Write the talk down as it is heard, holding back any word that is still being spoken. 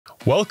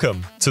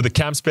Welcome to the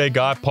Camps Bay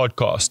Guy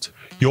podcast,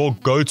 your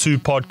go-to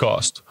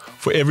podcast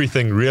for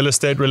everything real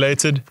estate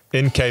related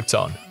in Cape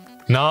Town.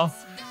 Now,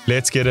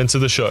 let's get into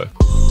the show.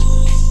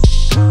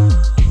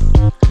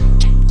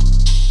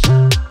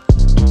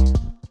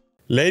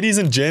 Ladies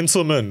and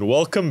gentlemen,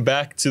 welcome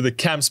back to the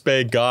Camps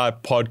Bay Guy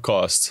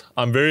podcast.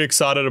 I'm very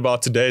excited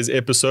about today's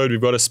episode. We've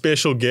got a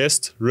special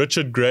guest,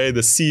 Richard Gray,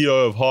 the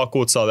CEO of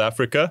Harcourts South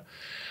Africa.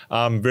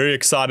 I'm very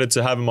excited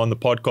to have him on the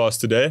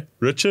podcast today.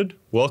 Richard,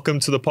 welcome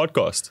to the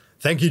podcast.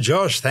 Thank you,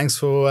 Josh. Thanks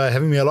for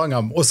having me along.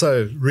 I'm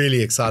also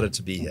really excited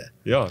to be here.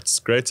 Yeah, it's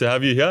great to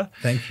have you here.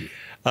 Thank you.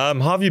 How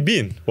have you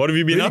been? What have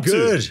you been up to?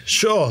 Really good.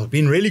 Sure.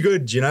 Been really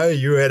good. You know,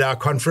 you were at our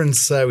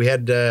conference. We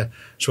had,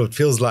 sure, it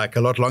feels like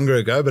a lot longer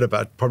ago, but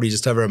about probably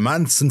just over a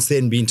month. Since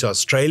then, been to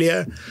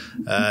Australia,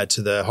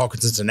 to the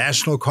Harcourts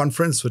International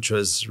Conference, which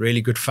was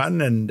really good fun.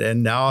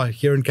 And now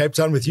here in Cape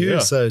Town with you. Yeah.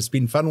 So it's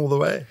been fun all the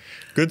way.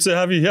 Good to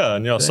have you here.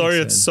 And yeah,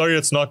 thanks, sorry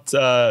it's not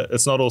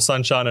all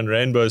sunshine and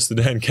rainbows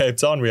today in Cape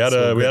Town. We had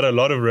a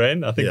lot of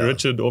rain. I think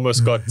Richard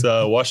almost got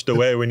washed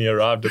away when he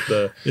arrived at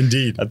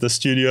the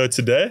studio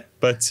today.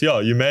 But yeah,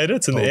 you made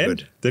it in the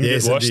end. Didn't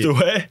get washed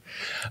away.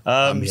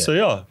 So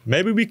yeah,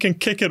 maybe we can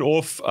kick it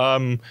off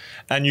and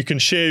you can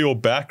share your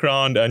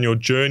background and your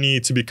journey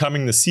to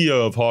becoming the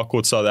CEO of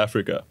Harcourts South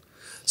Africa.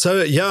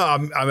 So yeah,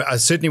 I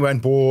certainly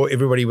won't bore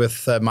everybody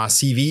with my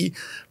CV,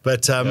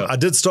 but I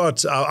did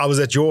start, I was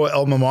at your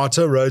alma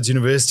mater, Rhodes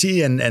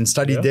University, and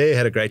studied there,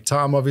 had a great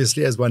time,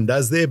 obviously, as one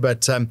does there,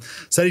 but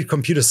studied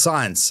computer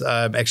science,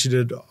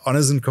 actually did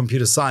honors in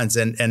computer science.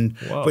 And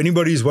for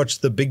anybody who's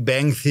watched The Big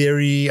Bang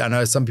Theory, I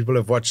know some people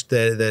have watched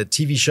the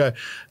TV show,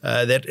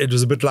 that it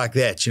was a bit like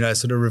that, you know,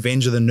 sort of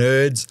Revenge of the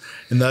Nerds.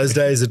 In those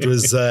days, it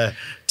was,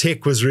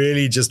 tech was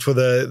really just for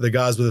the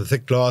guys with the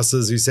thick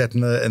glasses who sat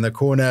in the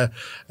corner,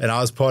 and I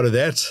was part of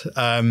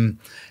that.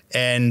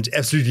 And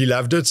absolutely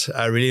loved it.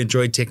 I really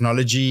enjoyed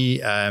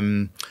technology,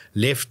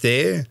 left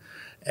there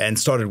and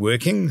started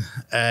working.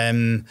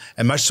 And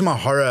much to my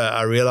horror,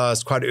 I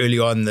realized quite early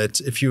on that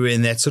if you were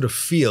in that sort of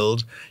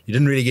field, you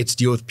didn't really get to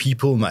deal with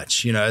people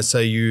much, you know, so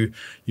you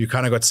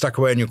kind of got stuck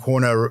away in your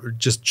corner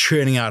just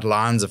churning out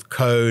lines of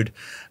code.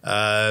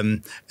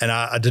 And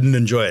I didn't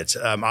enjoy it.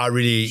 I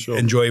really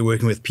enjoy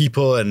working with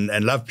people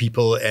and love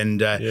people.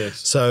 And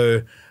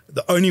so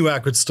the only way I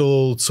could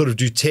still sort of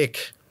do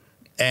tech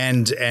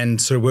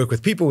and sort of work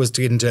with people was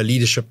to get into a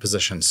leadership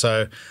position.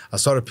 So I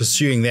started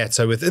pursuing that.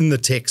 So within the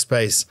tech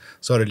space,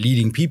 started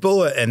leading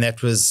people, and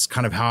that was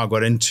kind of how I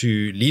got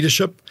into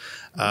leadership.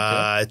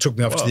 It took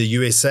me off to the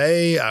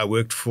USA. I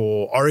worked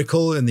for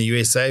Oracle in the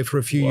USA for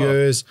a few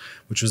years,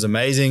 which was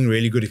amazing,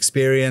 really good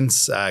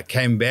experience.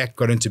 Came back,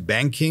 got into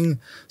banking,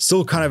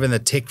 still kind of in the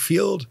tech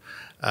field,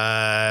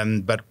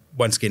 but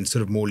once again,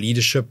 sort of more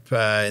leadership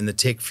in the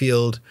tech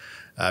field.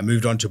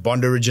 Moved on to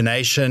bond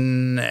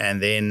origination,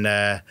 and then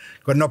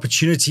got an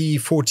opportunity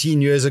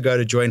 14 years ago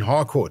to join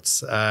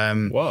Harcourts.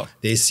 Their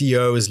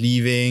CEO was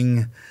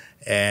leaving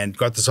and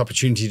got this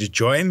opportunity to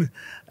join.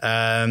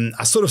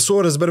 I sort of saw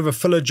it as a bit of a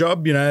filler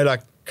job, you know,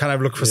 like kind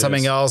of look for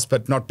something else,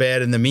 but not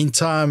bad in the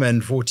meantime.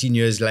 And 14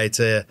 years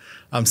later,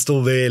 I'm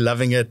still there,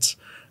 loving it.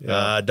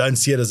 Don't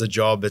see it as a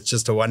job. It's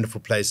just a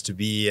wonderful place to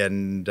be.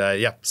 And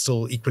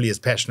still equally as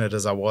passionate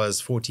as I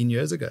was 14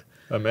 years ago.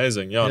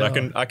 Amazing. Yeah.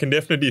 And I can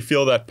definitely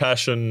feel that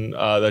passion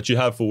that you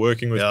have for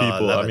working with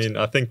people. I mean,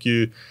 I think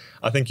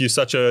you're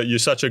such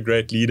a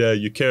great leader.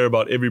 You care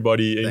about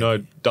everybody, you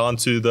know, down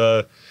to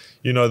the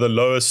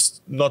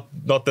lowest, not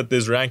that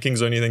there's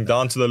rankings or anything,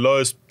 down to the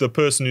lowest, the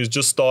person who's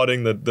just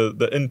starting,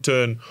 the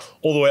intern,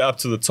 all the way up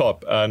to the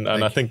top. And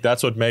I think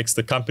that's what makes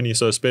the company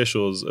so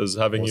special is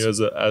having you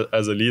as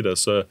a leader.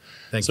 So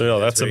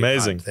that's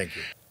amazing. Thank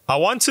you. I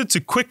wanted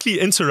to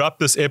quickly interrupt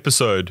this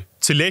episode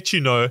to let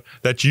you know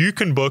that you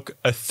can book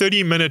a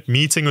 30-minute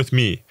meeting with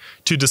me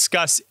to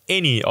discuss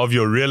any of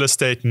your real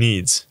estate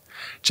needs.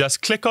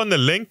 Just click on the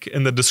link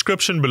in the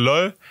description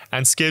below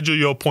and schedule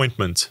your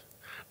appointment.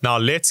 Now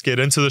let's get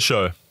into the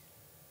show.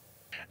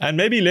 And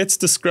maybe let's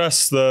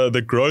discuss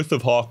the growth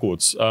of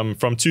Harcourts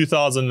from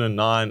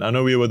 2009. I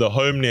know we were the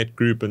HomeNet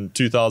group in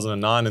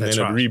 2009, and then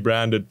it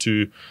rebranded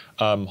to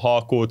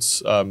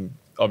Harcourts.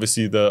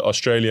 Obviously, the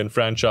Australian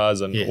franchise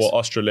or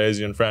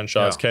Australasian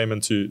franchise came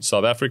into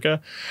South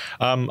Africa.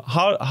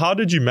 How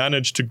did you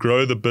manage to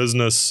grow the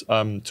business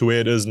to where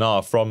it is now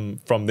from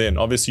then?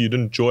 Obviously, you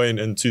didn't join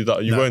in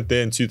 2000. You weren't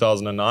there in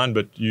 2009,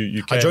 but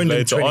you came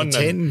later on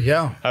and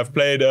have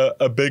played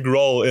a big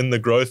role in the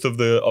growth of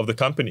the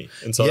company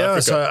in South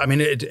Africa. So I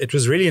mean, it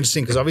was really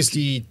interesting because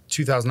obviously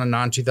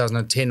 2009,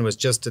 2010 was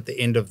just at the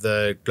end of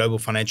the global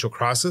financial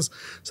crisis.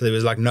 So there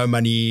was like no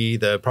money.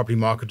 The property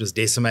market was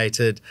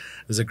decimated.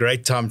 It was a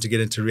great time to get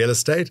into real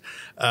estate,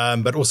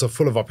 but also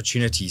full of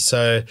opportunity.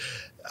 So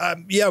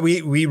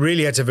we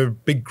really had to have a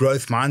big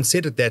growth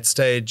mindset at that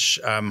stage.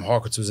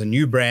 Harcourts was a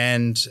new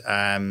brand,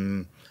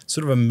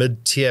 sort of a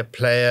mid-tier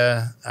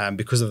player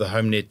because of the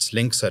HomeNet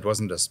link. So it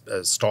wasn't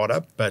a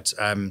startup, but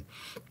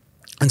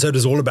and so it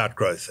was all about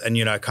growth and,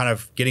 you know, kind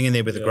of getting in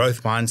there with a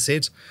growth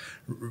mindset,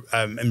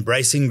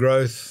 embracing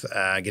growth,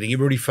 getting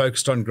everybody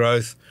focused on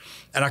growth.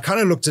 I kind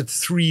of looked at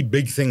three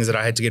big things that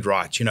I had to get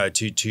right,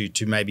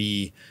 to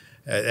maybe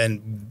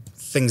and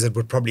things that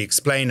would probably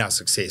explain our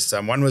success.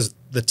 One was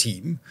the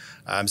team.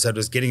 So it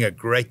was getting a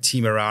great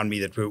team around me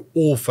that were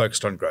all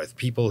focused on growth.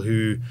 People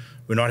who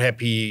were not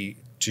happy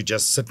to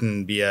just sit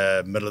and be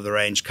a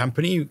middle-of-the-range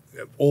company,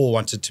 all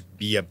wanted to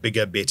be a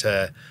bigger,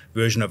 better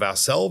version of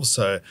ourselves.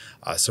 So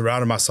I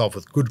surrounded myself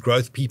with good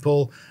growth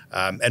people,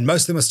 and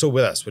most of them are still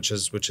with us, which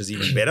is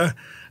even better.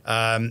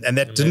 And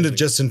that Amazing. didn't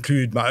just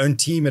include my own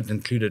team; it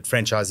included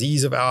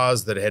franchisees of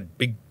ours that had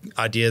big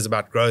ideas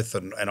about growth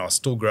and are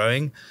still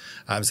growing.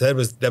 So that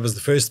was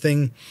the first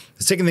thing.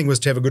 The second thing was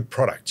to have a good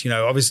product.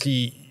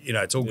 Obviously,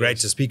 it's all great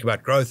to speak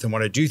about growth and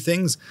want to do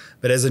things,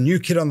 but as a new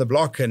kid on the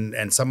block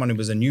and someone who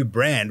was a new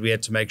brand, we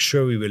had to make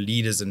sure we were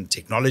leaders in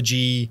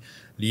technology,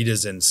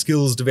 leaders in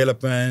skills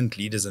development,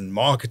 leaders in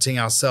marketing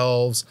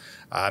ourselves,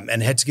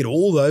 and had to get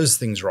all those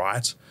things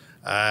right.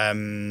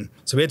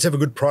 So we had to have a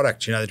good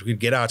product, that we could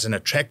get out and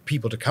attract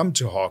people to come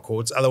to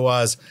Harcourts.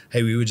 Otherwise,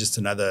 hey, we were just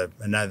another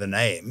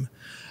name.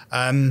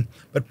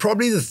 But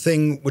probably the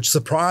thing which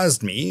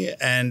surprised me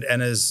and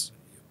has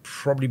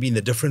probably been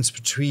the difference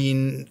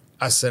between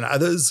us and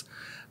others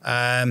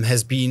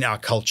has been our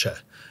culture.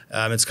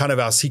 It's kind of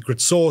our secret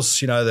sauce,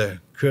 the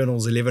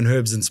Colonel's 11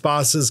 herbs and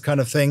spices kind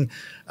of thing.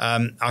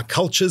 Our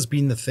culture's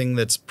been the thing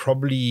that's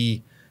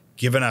probably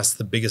given us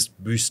the biggest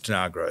boost in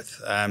our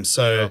growth.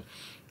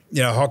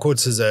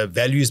 Harcourts is a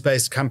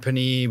values-based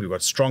company. We've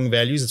got strong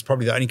values. It's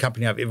probably the only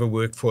company I've ever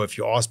worked for. If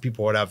you ask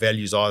people what our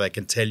values are, they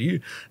can tell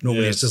you.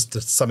 Normally it's just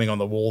something on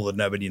the wall that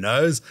nobody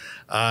knows.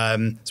 So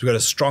we've got a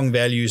strong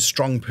value,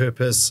 strong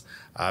purpose,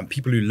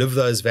 people who live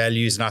those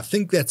values. And I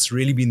think that's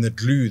really been the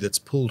glue that's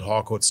pulled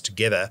Harcourts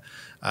together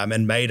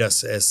and made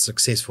us as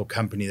successful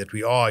company that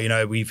we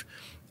are. We've,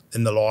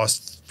 in the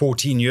last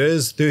 14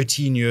 years,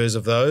 13 years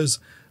of those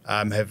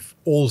have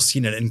all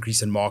seen an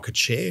increase in market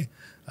share.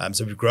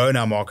 So we've grown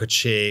our market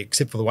share,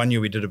 except for the 1 year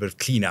we did a bit of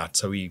clean out.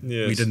 So we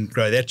didn't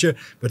grow that year.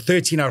 But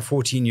 13 out of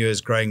 14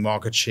 years growing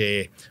market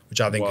share, which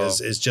I think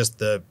is just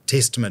the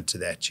testament to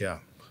that,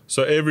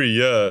 So every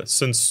year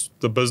since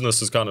the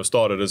business has kind of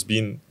started has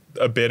been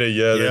a better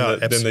year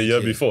than the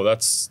year before.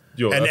 That's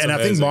I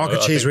think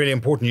market share is really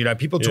important.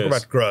 People talk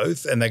about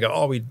growth and they go,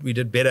 oh, we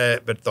did better,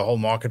 but the whole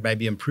market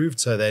maybe improved,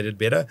 so they did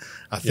better.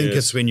 I think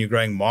it's when you're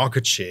growing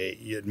market share,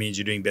 it means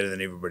you're doing better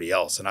than everybody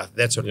else. And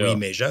that's what we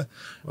measure.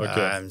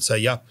 Okay.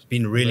 It's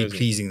been really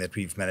pleasing that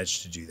we've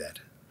managed to do that.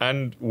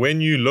 And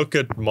when you look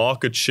at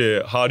market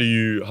share, how do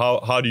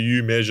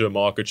you measure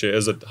market share?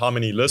 Is it how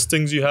many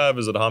listings you have?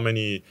 Is it how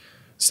many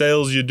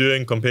sales you're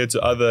doing compared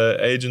to other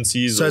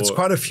agencies? So it's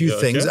quite a few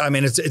things. I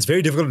mean, it's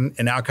very difficult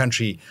in our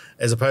country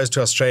as opposed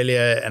to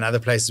Australia and other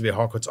places where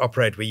Harcourts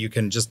operate, where you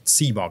can just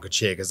see market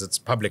share because it's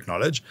public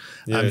knowledge.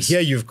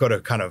 Here you've got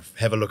to kind of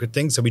have a look at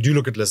things. So we do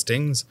look at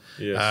listings.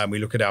 We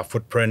look at our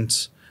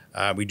footprint.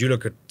 We do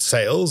look at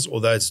sales,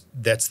 although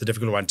that's the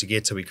difficult one to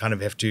get. So we kind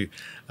of have to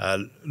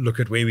look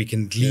at where we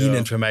can glean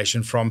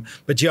information from.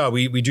 But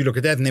we do look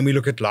at that. And then we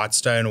look at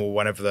Lightstone or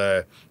one of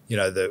the,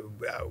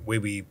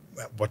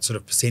 what sort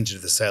of percentage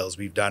of the sales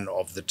we've done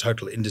of the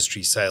total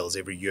industry sales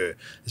every year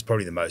is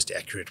probably the most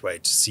accurate way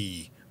to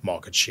see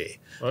market share.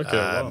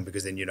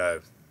 Because then you know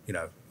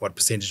what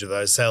percentage of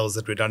those sales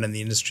that were done in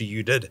the industry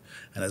you did.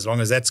 And as long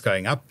as that's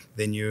going up,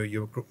 then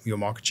your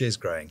market share is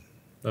growing.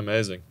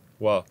 Amazing.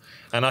 Wow.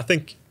 And I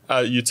think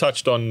you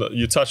touched on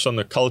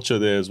the culture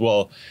there as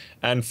well,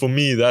 and for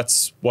me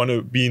that's one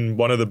of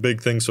the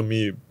big things for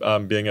me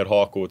being at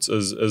Harcourts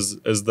is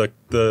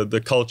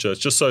the culture.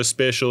 It's just so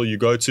special. You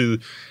go to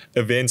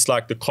events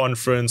like the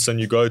conference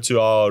and you go to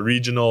our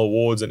regional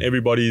awards and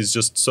everybody's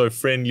just so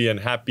friendly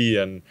and happy,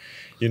 and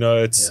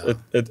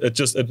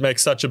it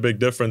makes such a big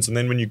difference. And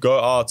then when you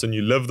go out and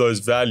you live those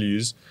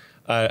values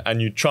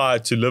and you try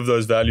to live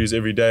those values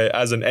every day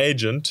as an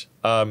agent,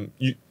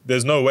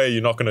 there's no way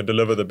you're not going to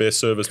deliver the best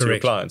service to your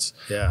clients.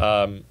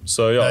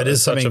 It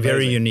is something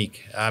very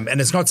unique.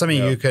 And it's not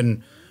something you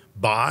can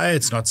buy.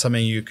 It's not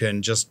something you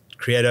can just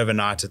create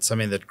overnight. It's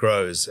something that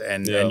grows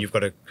and you've got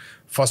to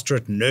foster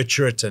it,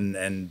 nurture it.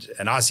 And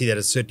I see that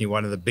as certainly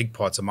one of the big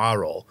parts of my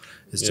role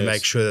is to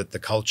make sure that the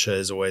culture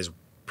is always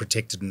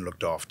protected and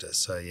looked after.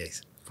 So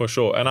yes. For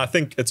sure. And I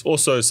think it's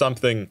also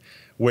something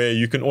where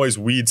you can always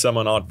weed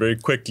someone out very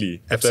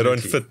quickly. If they don't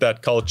fit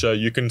that culture,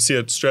 you can see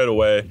it straight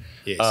away.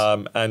 Yes.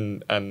 Our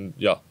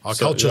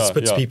culture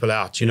spits people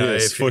out.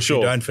 If you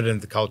sure. don't fit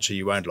into the culture,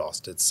 you won't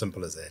last. It's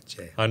simple as that.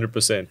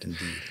 100%. Indeed.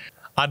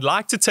 I'd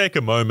like to take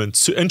a moment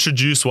to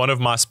introduce one of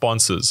my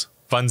sponsors,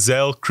 Van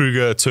Zyl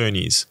Kruger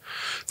Attorneys.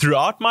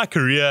 Throughout my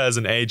career as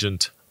an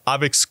agent,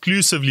 I've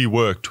exclusively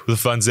worked with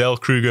Van Zyl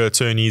Kruger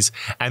Attorneys,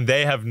 and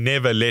they have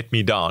never let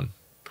me down.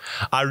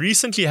 I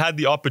recently had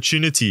the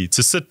opportunity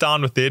to sit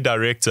down with their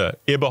director,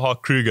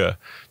 Eberhard Kruger,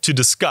 to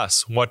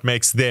discuss what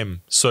makes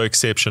them so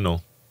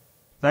exceptional.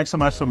 Thanks so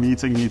much for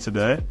meeting me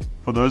today.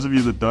 For those of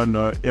you that don't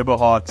know,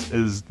 Eberhard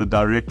is the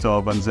director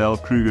of Van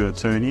Zyl Kruger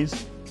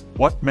Attorneys.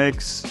 What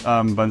makes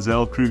Van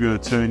Zyl Kruger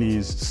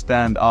Attorneys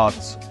stand out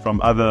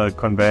from other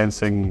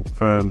conveyancing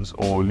firms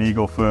or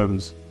legal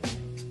firms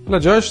Hello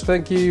Josh,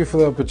 thank you for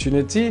the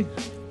opportunity.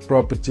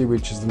 Property,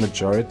 which is the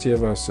majority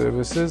of our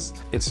services.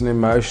 It's an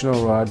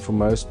emotional ride for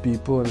most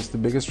people, and it's the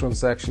biggest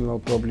transaction they'll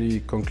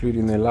probably conclude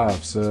in their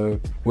life. So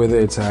whether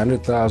it's a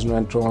 100,000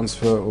 rand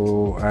transfer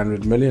or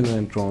 100 million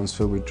rand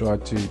transfer, we try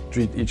to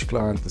treat each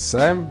client the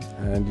same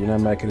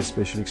and make it a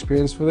special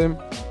experience for them.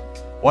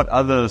 What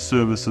other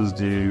services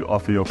do you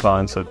offer your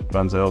clients at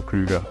Van Zyl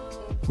Kruger?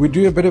 We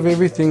do a bit of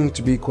everything,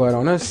 to be quite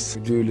honest.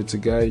 We do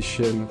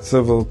litigation,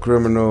 civil,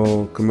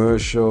 criminal,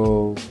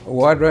 commercial, a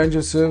wide range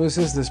of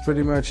services. There's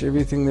pretty much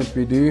everything that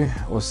we do,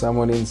 or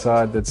someone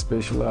inside that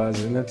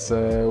specializes in it.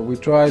 So we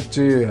try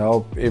to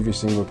help every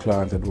single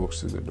client that walks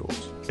through the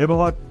doors.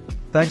 Eberhard,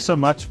 thanks so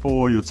much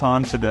for your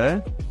time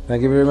today.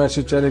 Thank you very much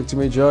for chatting to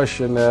me,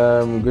 Josh,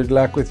 and good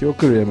luck with your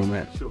career, my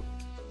man. Sure.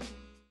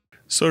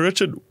 So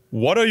Richard,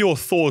 what are your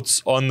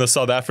thoughts on the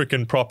South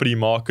African property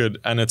market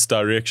and its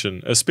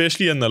direction,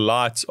 especially in the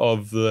light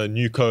of the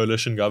new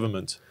coalition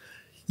government?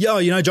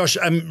 Yeah, Josh,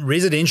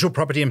 residential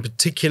property in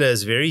particular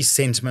is very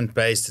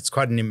sentiment-based. It's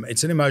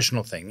it's an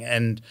emotional thing.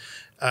 And,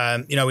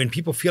 when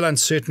people feel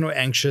uncertain or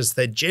anxious,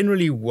 they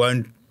generally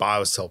won't buy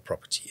or sell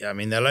property. I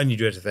mean, they'll only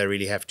do it if they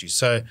really have to.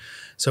 So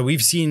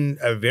we've seen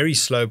a very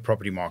slow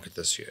property market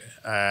this year,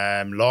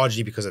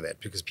 largely because of that,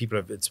 because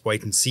it's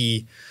wait and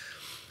see.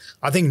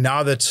 I think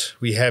now that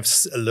we have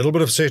a little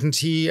bit of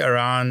certainty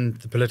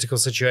around the political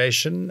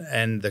situation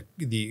and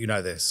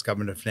this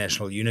government of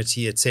national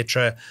unity,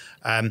 etc.,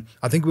 I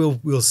think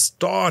we'll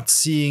start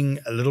seeing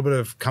a little bit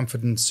of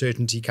comfort and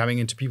certainty coming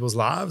into people's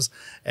lives,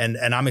 and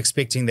I'm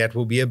expecting that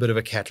will be a bit of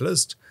a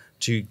catalyst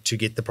to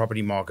get the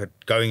property market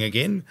going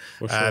again.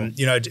 For sure.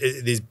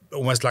 There's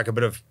almost like a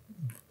bit of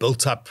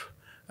built up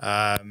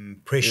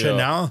pressure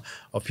now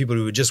of people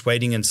who are just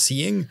waiting and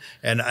seeing,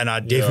 and I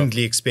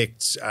definitely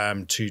expect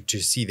to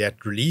see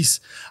that release.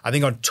 I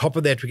think on top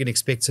of that, we can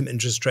expect some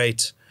interest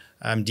rate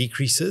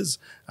decreases,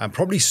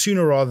 probably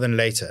sooner rather than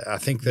later. I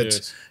think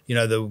that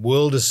the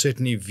world has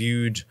certainly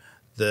viewed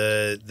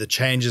the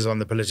changes on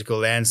the political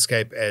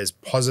landscape as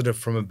positive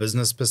from a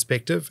business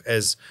perspective,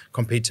 as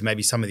compared to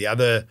maybe some of the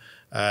other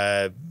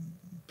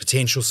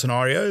potential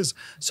scenarios.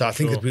 So I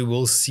think that we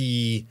will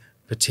see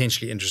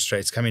potentially interest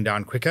rates coming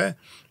down quicker,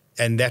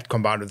 and that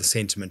combined with the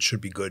sentiment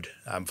should be good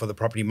for the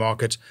property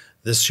market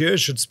this year.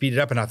 Should speed it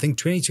up, and I think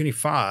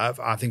 2025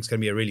 I think is going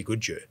to be a really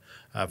good year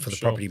for the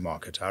property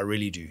market. I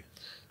really do.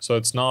 So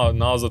it's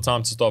now's the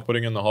time to start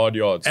putting in the hard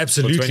yards.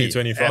 Absolutely, for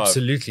 2025.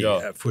 Absolutely,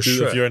 for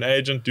sure. If you're an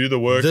agent, do the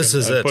work. This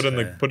is it.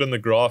 Put in the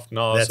graft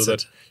now, so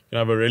that you can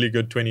have a really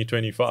good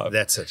 2025.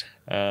 That's it.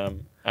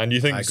 And do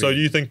you think so? Do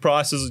you think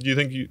prices? Do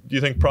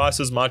you think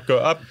prices might go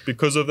up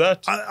because of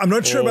that? I'm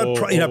not sure about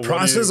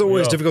prices. Are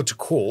always difficult to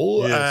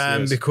call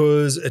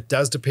because it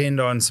does depend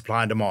on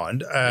supply and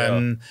demand,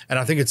 and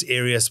I think it's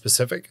area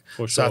specific.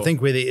 For So sure. I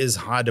think where there is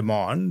high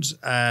demand,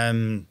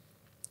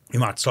 you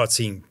might start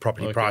seeing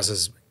property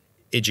prices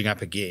edging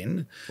up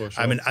again. For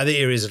sure. I mean, other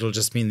areas it'll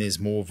just mean there's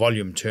more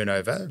volume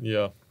turnover.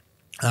 Yeah.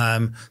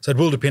 So it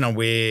will depend on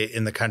where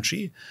in the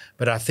country,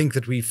 but I think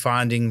that we're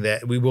finding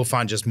that we will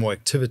find just more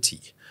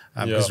activity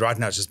because right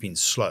now it's just been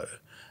slow.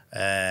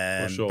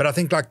 sure. But I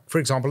think, like for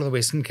example, in the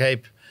Western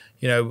Cape,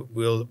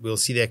 we'll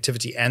see the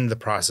activity and the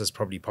prices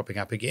probably popping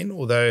up again.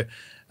 Although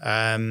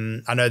I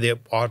know there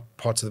are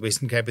parts of the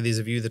Western Cape where there's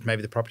a view that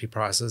maybe the property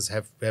prices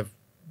have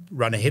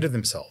run ahead of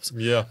themselves.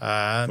 Yeah,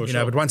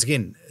 sure. But once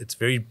again, it's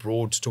very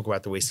broad to talk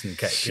about the Western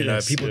Cape.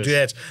 People do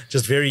yes. that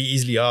just very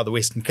easily. The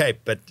Western Cape,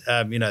 but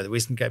the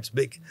Western Cape's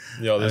big.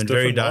 Yeah, there's and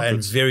different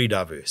and very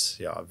diverse.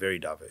 Yeah, very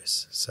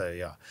diverse.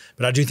 So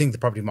but I do think the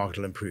property market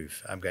will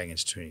improve. going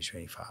into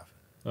 2025.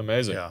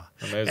 Amazing. Yeah,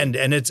 amazing.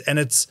 And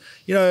it's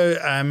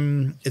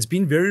it's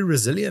been very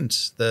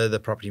resilient, the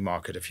property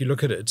market. If you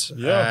look at it,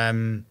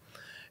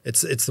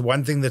 it's the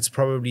one thing that's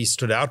probably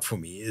stood out for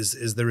me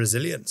is the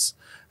resilience.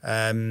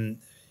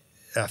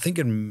 I think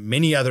in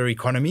many other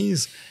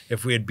economies,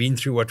 if we had been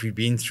through what we've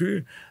been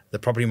through, the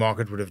property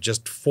market would have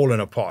just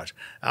fallen apart.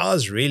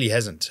 Ours really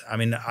hasn't. I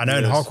mean, I know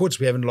in Harcourts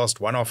we haven't lost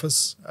one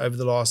office over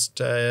the last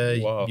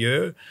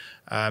year,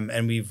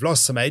 and we've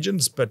lost some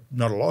agents, but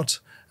not a lot.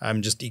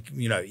 Just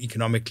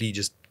economically,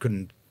 just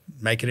couldn't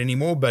make it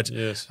anymore. But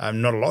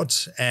not a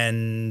lot.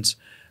 And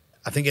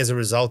I think as a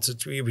result,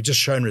 we've just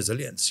shown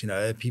resilience.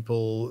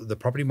 The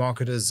property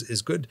market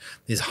is good.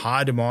 There's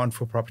high demand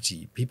for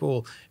property.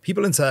 People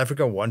in South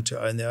Africa want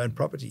to own their own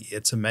property.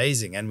 It's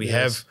amazing, and we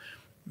have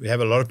a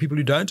lot of people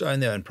who don't own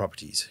their own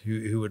properties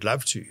who would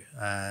love to.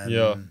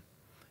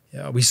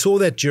 We saw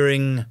that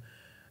during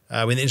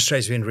when the interest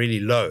rates went really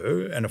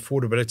low and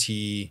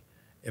affordability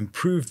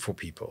improved for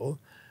people.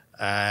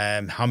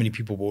 How many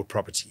people bought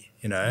property?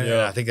 And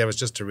I think that was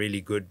just a really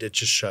good. It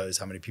just shows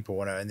how many people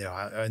want to own their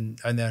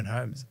own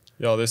homes.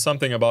 Yeah, there's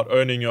something about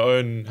having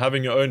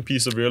your own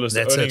piece of real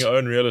estate, your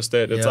own real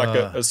estate. It's like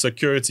a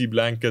security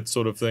blanket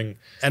sort of thing.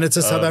 And it's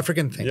a South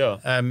African thing. Yeah.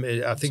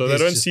 I think so they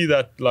don't see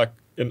that like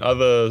in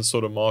other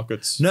sort of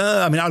markets.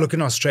 No, I mean, I look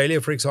in Australia,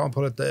 for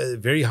example, at the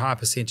very high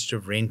percentage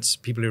of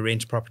people who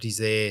rent properties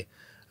there.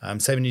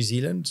 Same in New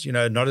Zealand,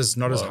 not as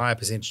high a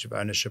percentage of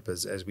ownership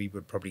as we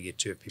would probably get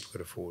to if people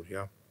could afford.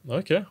 Yeah.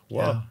 Okay,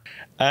 wow. Yeah.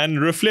 And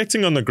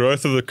reflecting on the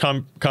growth of the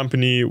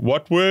company,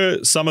 what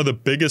were some of the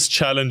biggest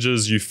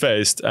challenges you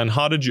faced and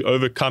how did you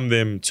overcome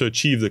them to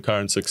achieve the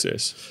current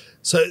success?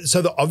 So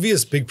the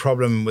obvious big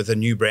problem with a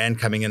new brand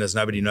coming in is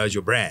nobody knows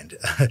your brand.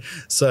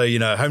 So,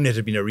 HomeNet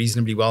had been a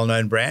reasonably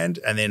well-known brand,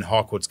 and then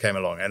Harcourts came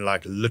along, and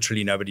like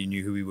literally nobody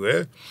knew who we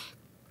were.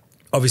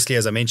 Obviously,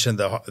 as I mentioned,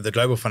 the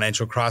global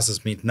financial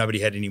crisis meant nobody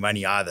had any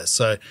money either.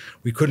 So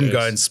we couldn't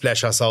go and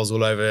splash ourselves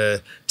all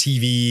over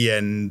TV,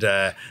 and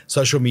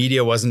social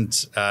media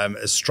wasn't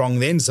as strong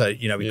then. So,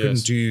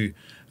 we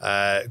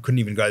couldn't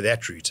even go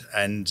that route.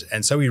 And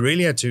so we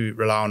really had to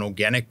rely on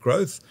organic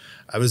growth.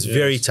 It was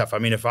very tough. I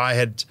mean, if I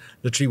had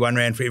literally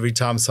 £1 for every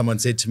time someone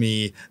said to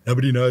me,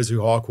 nobody knows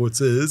who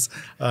Harcourts is,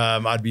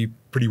 I'd be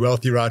pretty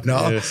wealthy right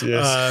now. Yes.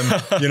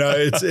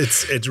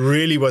 It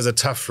really was a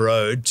tough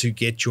road to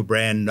get your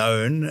brand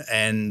known,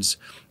 and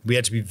we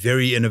had to be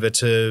very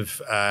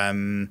innovative.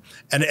 And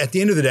at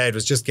the end of the day, it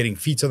was just getting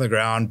feet on the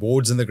ground,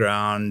 boards in the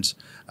ground,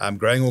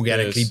 growing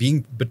organically, being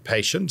a bit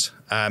patient,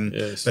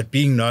 but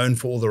being known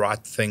for all the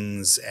right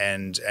things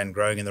and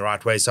growing in the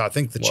right way. So I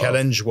think the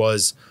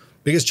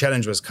biggest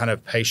challenge was kind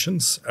of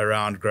patience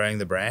around growing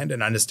the brand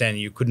and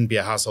understanding you couldn't be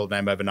a household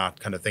name overnight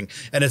kind of thing.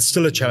 And it's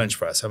still a challenge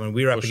for us. I mean,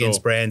 we're up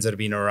against brands that have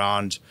been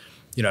around,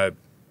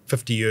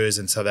 50 years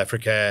in South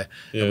Africa,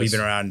 and we've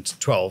been around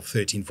 12,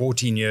 13,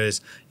 14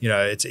 years.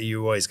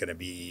 You're always going to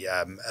be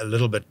a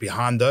little bit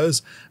behind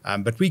those.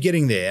 But we're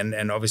getting there.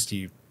 And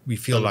obviously, we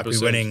feel 100%. Like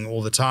we're winning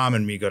all the time,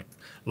 and we got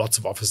lots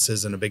of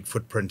offices and a big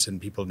footprint,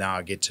 and people now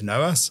get to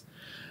know us.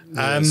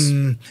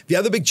 The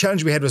other big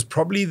challenge we had was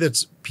probably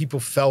that people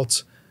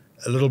felt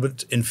a little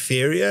bit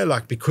inferior,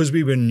 like because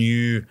we were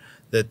new,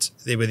 that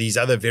there were these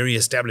other very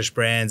established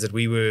brands that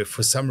we were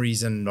for some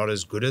reason not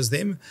as good as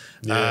them.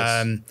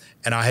 And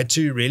I had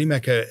to really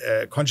make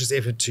a conscious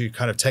effort to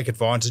kind of take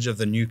advantage of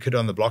the new kid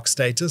on the block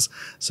status.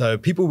 So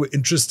people were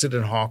interested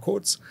in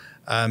Harcourts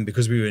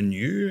because we were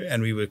new,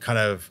 and we were kind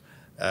of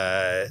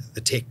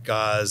the tech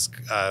guys,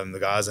 the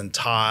guys in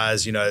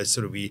tires,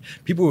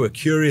 people were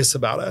curious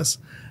about us.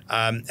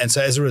 And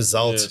so as a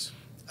result,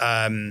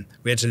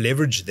 we had to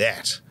leverage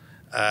that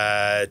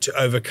to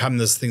overcome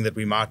this thing that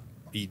we might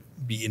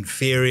be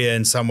inferior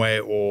in some way,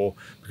 or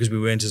because we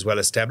weren't as well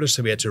established.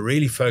 So we had to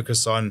really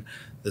focus on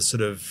the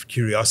sort of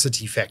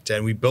curiosity factor,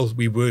 and we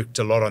worked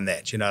a lot on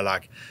that.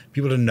 Like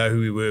people didn't know who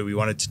we were. We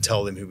wanted to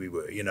tell them who we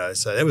were.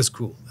 So that was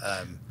cool.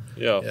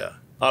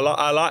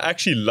 I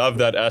actually love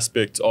that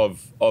aspect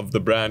of the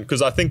brand,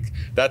 because I think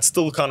that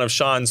still kind of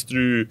shines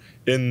through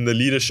in the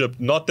leadership.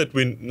 Not that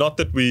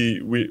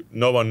we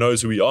no one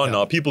knows who we are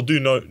now. People do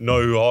know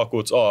who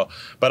Harcourts are,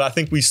 but I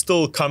think we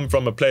still come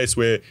from a place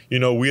where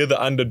we're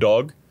the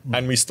underdog,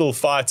 and we're still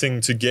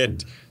fighting to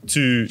get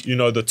to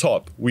the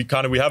top. We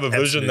have a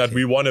vision that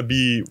we want to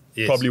be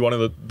probably one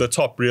of the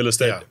top real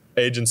estate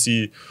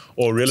agency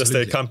or real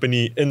estate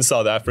company in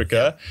South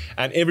Africa,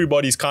 and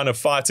everybody's kind of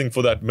fighting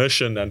for that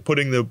mission and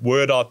putting the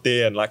word out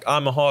there, and like,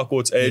 I'm a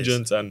Harcourts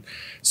agent. And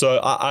so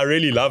I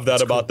really love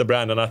that about the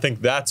brand, and I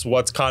think that's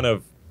what's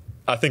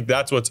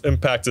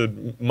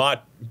impacted,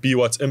 might be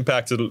what's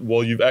impacted.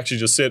 Well, you've actually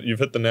just said, you've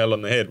hit the nail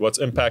on the head. What's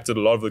impacted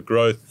a lot of the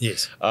growth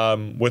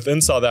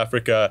within South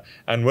Africa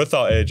and with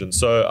our agents.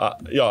 So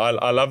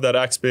I love that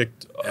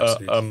aspect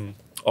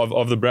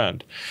of the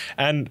brand.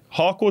 And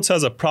Harcourts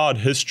has a proud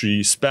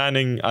history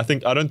spanning, I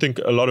don't think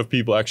a lot of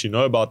people actually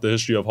know about the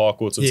history of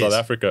Harcourts in South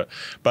Africa,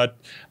 but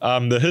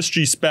the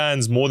history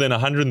spans more than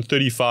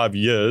 135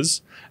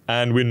 years,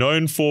 and we're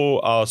known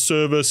for our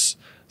service,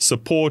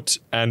 support,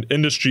 and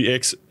industry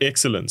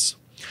excellence.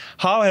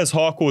 How has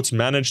Harcourts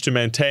managed to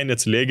maintain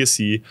its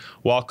legacy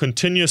while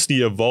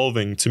continuously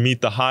evolving to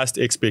meet the highest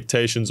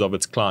expectations of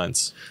its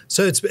clients?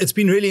 So it's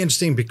been really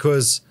interesting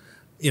because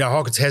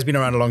Harcourts has been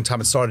around a long time.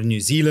 It started in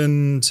New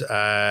Zealand.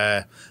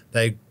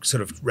 They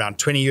sort of around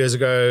 20 years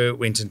ago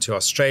went into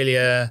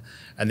Australia,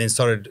 and then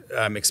started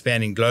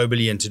expanding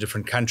globally into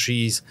different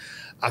countries.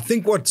 I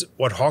think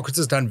what Harcourts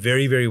has done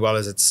very, very well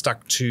is it's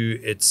stuck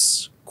to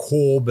its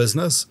core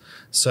business.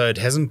 So it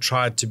hasn't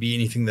tried to be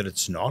anything that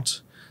it's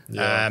not.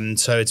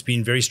 So it's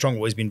been very strong,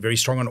 always been very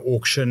strong on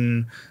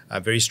auction,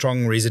 very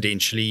strong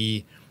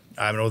residentially.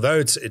 And although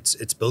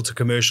it's built a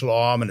commercial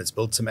arm and it's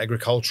built some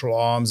agricultural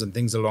arms and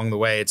things along the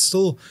way, it's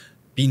still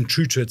been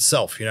true to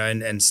itself,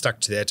 and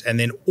stuck to that, and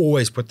then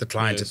always put the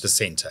client at the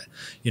center.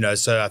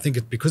 So I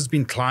think because it's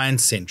been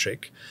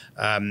client-centric,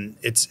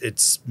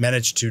 it's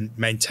managed to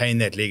maintain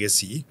that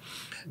legacy.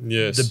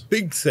 The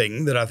big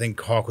thing that I think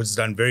Harcourts has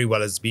done very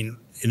well has been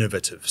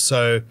innovative.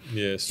 So,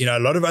 a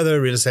lot of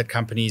other real estate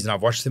companies, and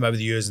I've watched them over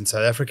the years in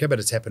South Africa, but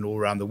it's happened all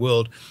around the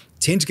world,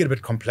 tend to get a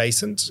bit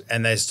complacent,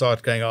 and they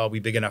start going, oh,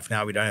 we're big enough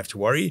now, we don't have to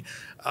worry.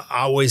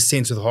 I always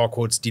sense with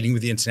Harcourts, dealing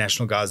with the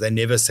international guys, they're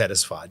never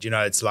satisfied.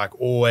 It's like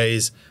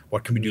always,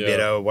 what can we do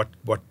better? What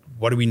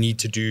do we need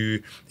to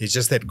do? There's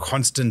just that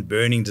constant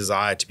burning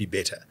desire to be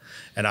better.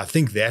 And I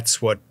think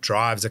that's what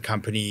drives a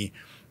company.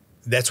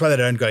 That's why they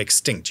don't go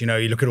extinct. You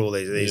look at all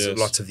these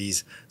lots of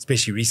these,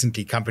 especially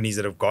recently, companies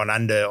that have gone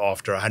under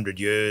after 100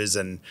 years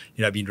and,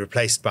 been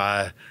replaced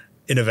by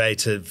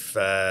innovative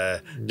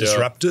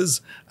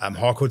disruptors.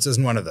 Harcourts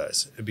isn't one of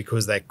those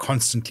because they're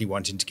constantly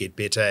wanting to get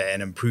better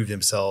and improve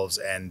themselves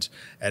and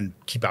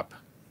keep up.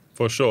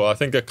 For sure. I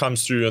think it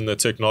comes through in the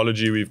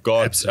technology we've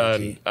got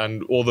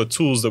and all the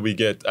tools that we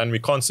get. And we're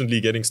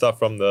constantly getting stuff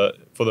from the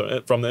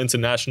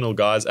international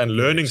guys and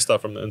learning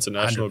stuff from the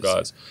international 100%.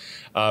 guys,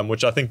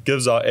 which I think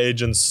gives our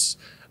agents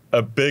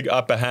a big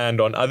upper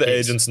hand on other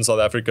agents in South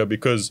Africa,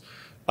 because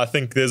I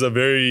think there's a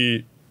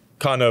very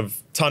kind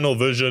of tunnel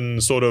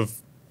vision sort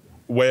of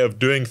way of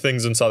doing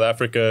things in South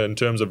Africa in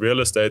terms of real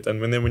estate.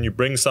 And when you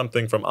bring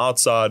something from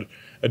outside,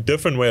 a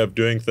different way of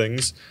doing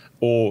things,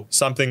 or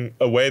something,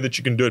 a way that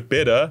you can do it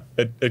better,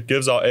 it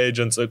gives our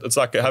agents, it's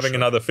like having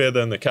another feather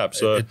in the cap.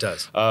 So it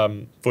does.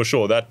 For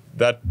sure,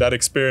 that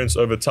experience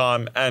over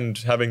time and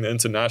having the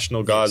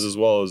international guys as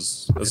well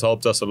has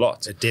helped us a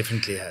lot. It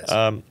definitely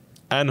has.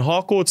 And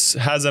Harcourts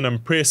has an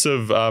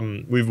impressive,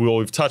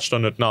 we've touched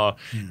on it now,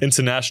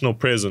 international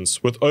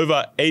presence with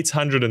over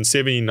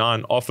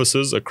 879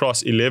 offices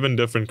across 11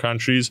 different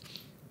countries,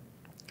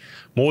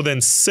 more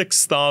than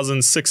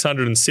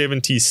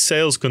 6,670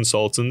 sales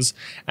consultants,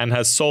 and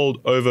has sold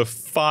over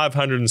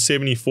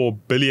 574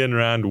 billion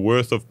rand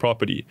worth of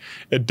property.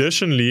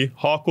 Additionally,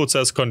 Harcourts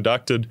has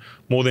conducted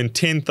more than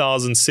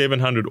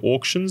 10,700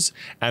 auctions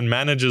and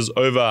manages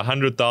over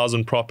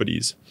 100,000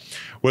 properties,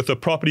 with a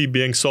property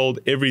being sold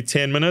every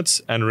 10 minutes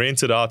and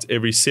rented out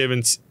every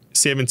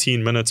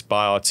 17 minutes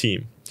by our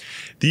team.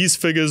 These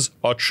figures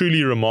are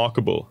truly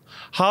remarkable.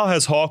 How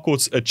has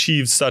Harcourts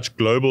achieved such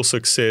global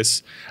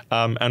success,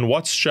 and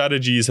what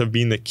strategies have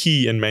been the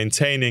key in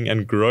maintaining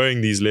and growing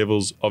these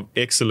levels of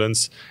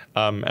excellence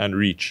and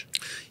reach?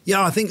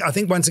 Yeah, I think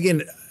once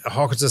again,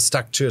 Harcourts has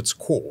stuck to its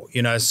core,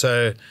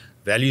 so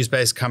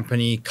values-based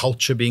company,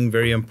 culture being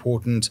very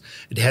important.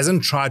 It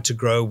hasn't tried to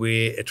grow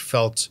where it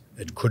felt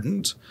it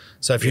couldn't.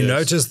 So if you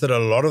notice that a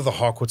lot of the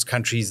Harcourts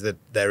countries that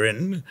they're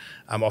in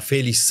are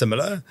fairly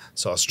similar.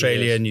 So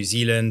Australia, New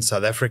Zealand,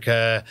 South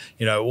Africa,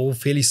 all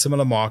fairly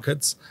similar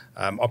markets,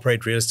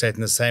 operate real estate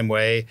in the same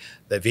way.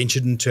 They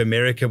ventured into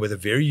America with a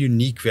very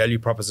unique value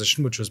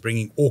proposition, which was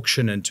bringing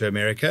auction into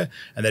America,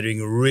 and they're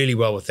doing really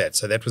well with that.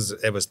 So that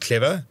was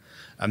clever.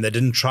 They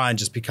didn't try and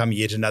just become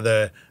yet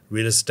another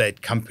real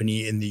estate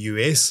company in the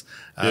US.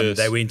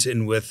 They went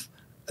in with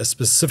a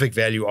specific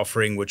value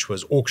offering, which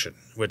was auction,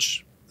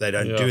 which they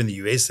don't do in the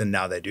US, and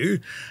now they do.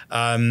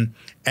 And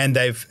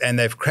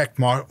they've cracked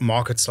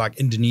markets like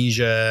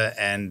Indonesia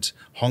and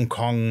Hong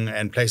Kong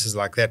and places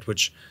like that,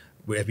 which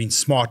have been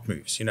smart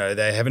moves.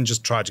 They haven't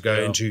just tried to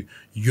go into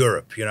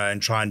Europe,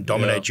 and try and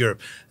dominate Europe.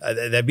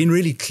 They've been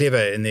really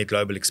clever in their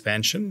global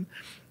expansion.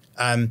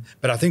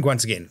 But I think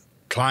once again,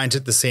 client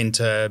at the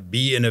center,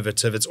 be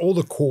innovative. It's all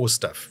the core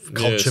stuff.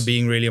 Culture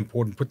being really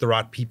important, put the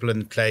right people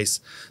in place.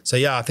 So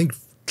I think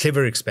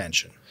clever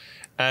expansion.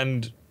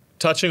 And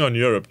touching on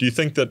Europe, do you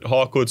think that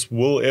Harcourts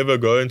will ever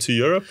go into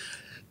Europe?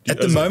 At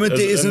the moment,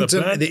 there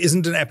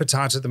isn't an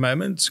appetite at the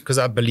moment, because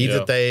I believe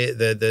that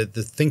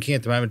the thinking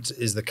at the moment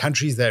is the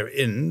countries they're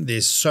in,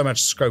 there's so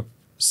much scope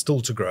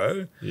still to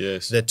grow.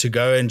 That to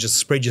go and just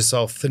spread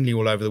yourself thinly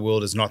all over the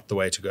world is not the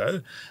way to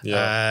go.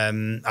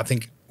 I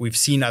think we've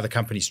seen other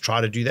companies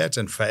try to do that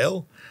and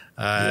fail,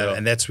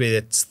 and that's where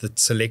it's the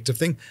selective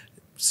thing.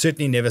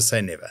 Certainly never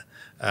say never.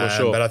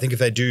 But I think if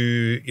they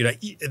do,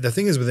 the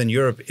thing is within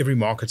Europe, every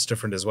market's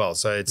different as well.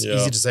 So it's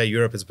easy to say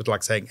Europe is a bit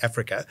like saying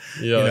Africa.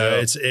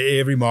 It's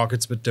every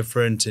market's a bit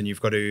different, and you've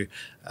got to,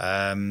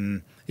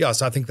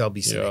 so I think they'll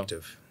be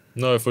selective.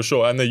 No, for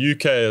sure. And the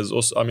UK is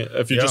also,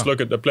 if you just look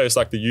at a place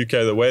like the UK,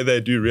 the way they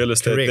do real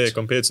estate there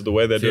compared to the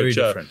way they do it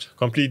here,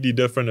 completely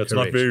different. It's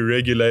not very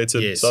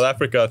regulated. South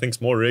Africa, I think,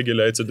 is more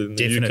regulated than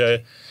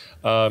the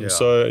UK.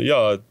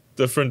 So,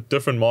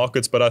 different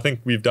markets, but I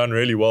think we've done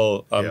really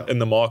well in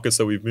the markets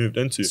that we've moved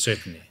into.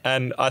 Certainly.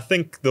 And I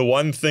think the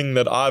one thing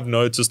that I've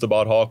noticed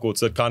about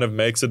Harcourts that kind of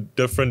makes it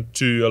different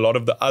to a lot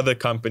of the other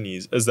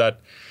companies is that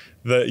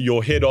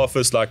your head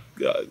office, like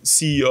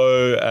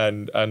CEO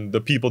and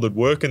the people that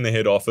work in the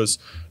head office,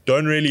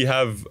 don't really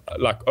have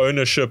like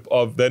ownership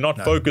of. They're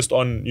not focused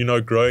on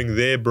growing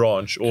their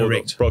branch, or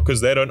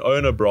because they don't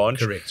own a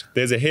branch.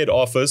 There's a head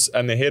office,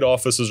 and the head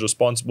office is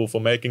responsible for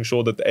making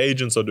sure that the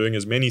agents are doing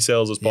as many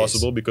sales as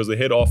possible, because the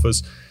head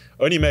office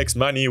only makes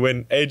money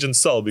when agents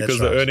sell, because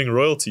they're earning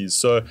royalties.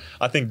 So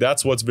I think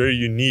that's what's very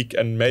unique,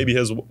 and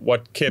maybe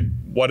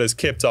what has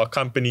kept our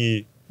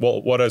company.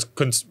 Well, what has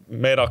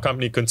made our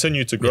company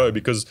continue to grow,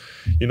 because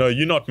you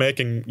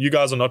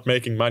guys are not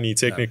making money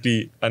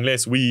technically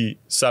unless we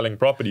selling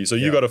property. So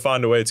you got to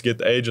find a way to get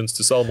the agents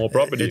to sell more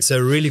property. It's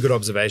a really good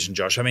observation,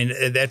 Josh.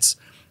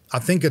 I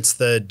think it's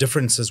the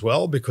difference as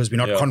well, because we're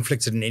not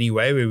conflicted in any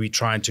way where we're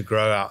trying to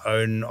grow our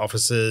own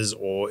offices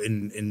or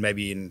in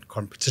maybe in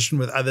competition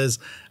with others.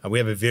 We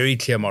have a very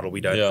clear model.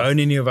 We don't own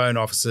any of our own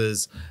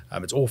offices.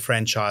 It's all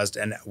franchised,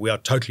 and we are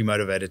totally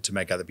motivated to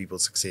make other people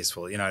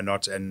successful.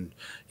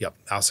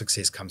 Our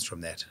success comes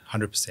from that,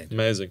 100%.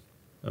 Amazing.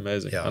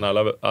 And I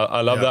love it.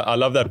 I love that. I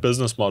love that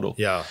business model.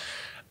 Yeah.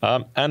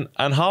 And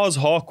how is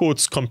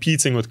Harcourts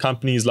competing with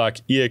companies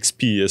like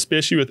EXP,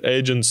 especially with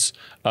agents,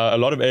 a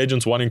lot of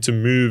agents wanting to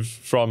move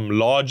from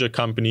larger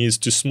companies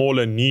to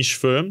smaller niche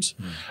firms?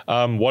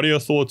 What are your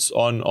thoughts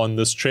on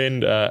this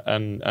trend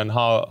and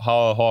how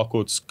are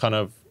Harcourts kind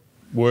of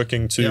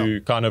working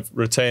to kind of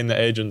retain the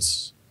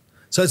agents?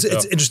 So it's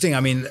interesting. I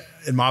mean,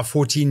 in my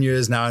 14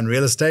 years now in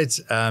real estate,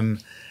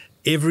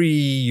 every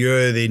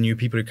year there are new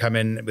people who come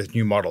in with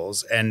new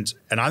models, and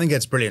I think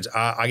that's brilliant.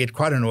 I get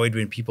quite annoyed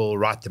when people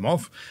write them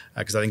off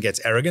because I think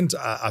that's arrogant.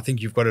 I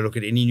think you've got to look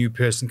at any new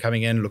person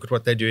coming in, look at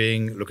what they're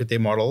doing, look at their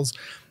models.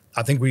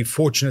 I think we're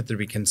fortunate that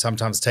we can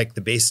sometimes take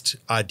the best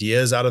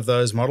ideas out of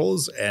those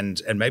models, and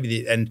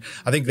maybe and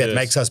I think that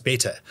makes us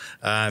better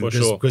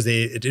because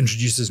it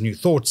introduces new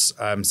thoughts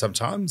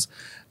sometimes.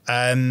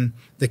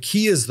 The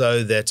key is,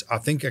 though, that I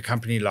think a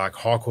company like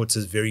Harcourts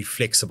is very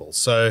flexible.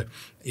 So,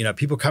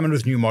 people come in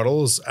with new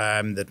models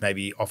that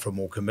maybe offer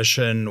more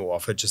commission or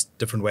offer just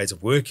different ways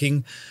of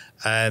working.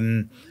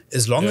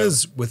 As long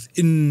as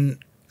within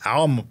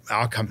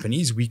our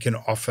companies, we can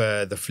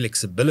offer the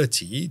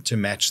flexibility to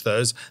match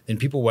those, then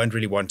people won't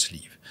really want to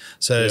leave.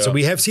 So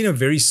we have seen a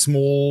very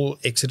small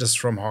exodus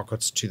from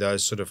Harcourts to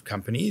those sort of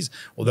companies,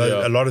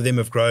 although a lot of them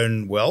have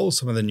grown well,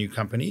 some of the new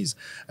companies.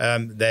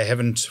 They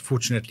haven't,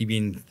 fortunately,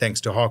 been thanks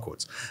to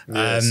Harcourts.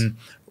 Yes.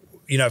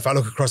 If I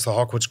look across the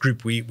Harcourts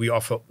group, we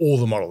offer all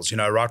the models,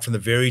 right from the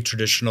very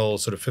traditional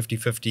sort of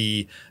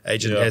 50-50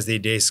 agent has their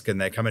desk and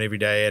they come in every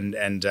day and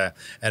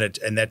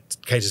that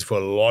caters for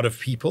a lot of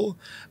people,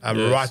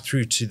 right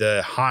through to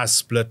the high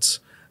split,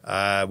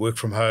 work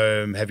from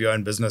home, have your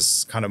own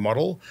business kind of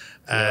model,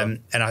 and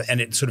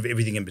it's sort of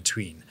everything in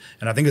between.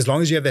 And I think as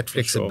long as you have that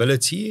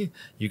flexibility,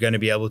 you're going to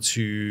be able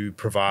to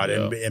provide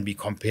and be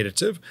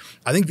competitive.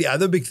 I think the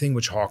other big thing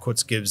which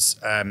Harcourts gives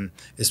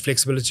is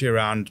flexibility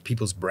around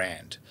people's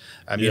brand.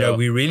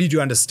 We really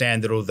do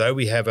understand that although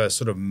we have a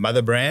sort of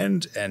mother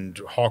brand, and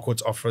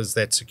Harcourts offers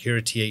that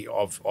security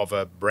of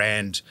a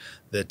brand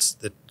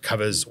that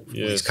covers all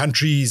these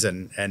countries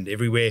and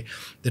everywhere,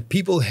 that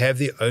people have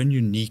their own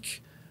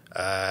unique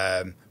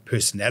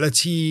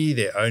personality,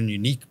 their own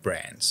unique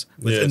brands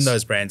within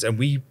those brands, and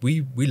we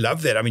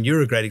love that. I mean,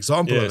 you're a great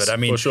example of it. I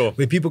mean,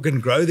 where people can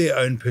grow their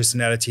own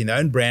personality and their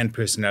own brand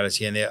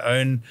personality and their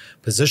own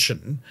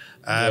position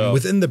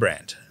within the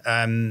brand.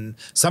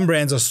 Some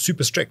brands are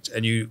super strict,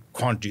 and you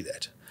can't do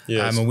that.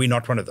 And we're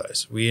not one of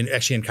those. We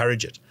actually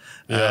encourage it.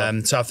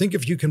 So I think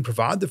if you can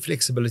provide the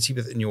flexibility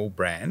within your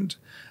brand,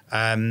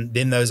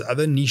 then those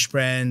other niche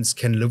brands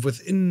can live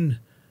within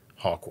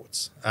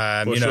Harcourts,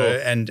 and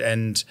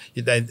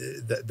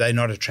they're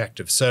not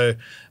attractive. So,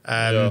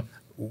 I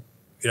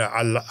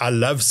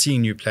love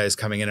seeing new players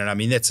coming in, and I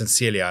mean that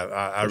sincerely.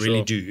 I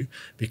really do,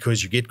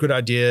 because you get good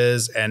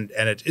ideas, and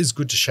it is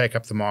good to shake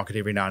up the market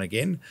every now and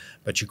again.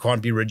 But you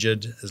can't be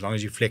rigid. As long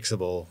as you're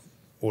flexible,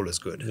 all is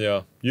good.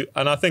 Yeah,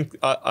 and I think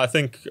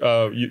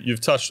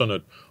you've touched on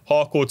it.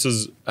 Harcourts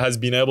has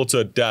been able to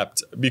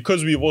adapt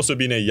because we've also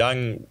been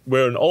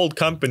we're an old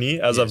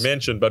company, as I've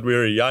mentioned, but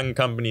we're a young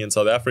company in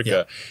South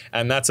Africa.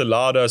 And that's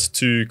allowed us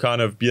to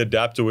kind of be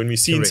adaptive. When we've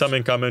seen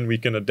something come in, we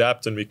can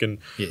adapt and we can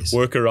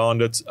work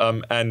around it.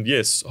 And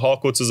yes,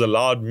 Harcourts has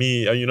allowed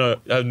me,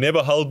 have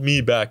never held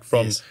me back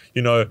from,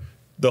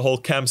 the whole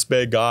Camps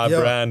Bay Guy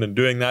brand and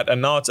doing that.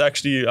 And now it's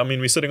actually, I mean,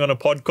 we're sitting on a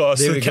podcast,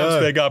 the Camps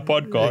Bay Guy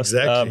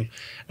podcast,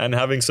 and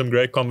having some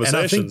great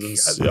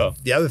conversations. And I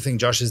think the other thing,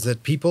 Josh, is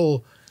that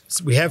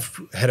we have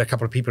had a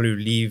couple of people who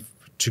leave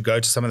to go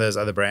to some of those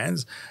other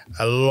brands.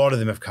 A lot of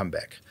them have come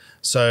back.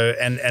 So,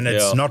 and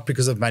it's not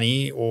because of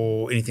money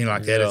or anything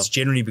like that. It's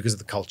generally because of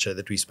the culture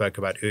that we spoke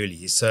about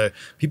earlier. So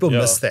people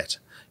miss that.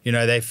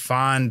 They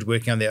find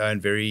working on their own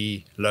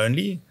very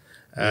lonely.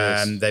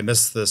 They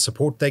miss the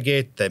support they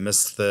get. They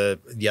miss the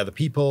other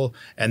people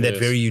and that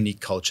very unique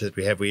culture that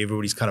we have, where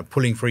everybody's kind of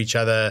pulling for each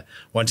other,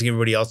 wanting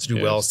everybody else to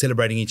do well,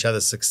 celebrating each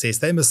other's success.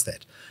 They miss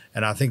that.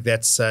 And I think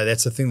that's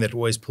the thing that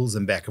always pulls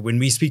them back. When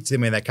we speak to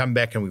them, when they come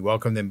back and we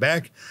welcome them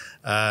back,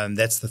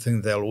 that's the thing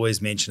that they'll always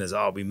mention is,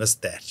 we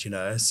missed that,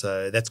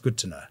 So that's good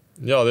to know.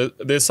 Yeah,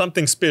 there's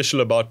something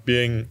special about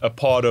being a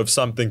part of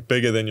something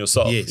bigger than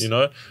yourself,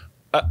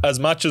 As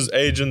much as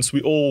agents,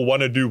 we all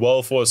want to do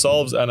well for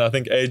ourselves. And I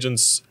think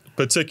agents,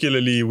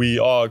 particularly, we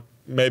are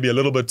maybe a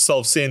little bit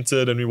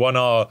self-centered, and we want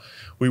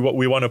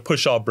to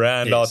push our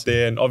brand out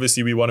there, and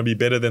obviously we want to be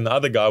better than the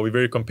other guy. We're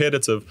very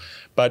competitive,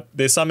 but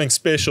there's something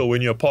special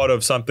when you're part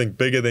of something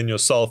bigger than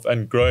yourself,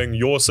 and growing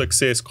your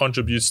success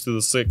contributes to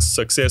the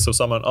success of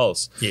someone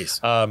else.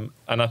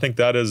 And I think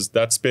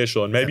that's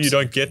special, and maybe you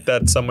don't get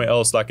that somewhere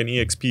else, like an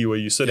EXP, where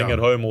you're sitting at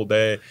home all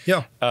day.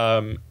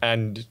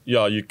 And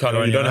you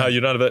don't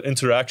have that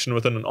interaction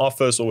within an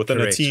office or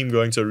within a team,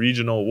 going to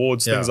regional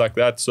awards, things like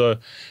that. So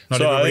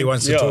not everybody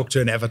wants to talk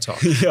to an avatar.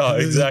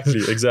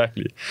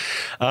 Exactly.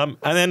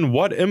 And then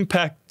what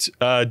impact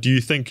do you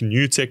think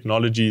new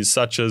technologies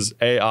such as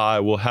AI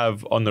will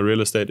have on the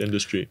real estate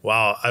industry?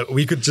 Wow,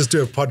 we could just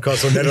do a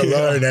podcast on that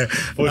alone.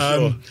 For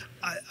sure.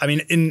 I mean,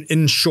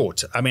 in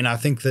short, I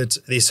think that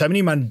there's so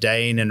many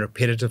mundane and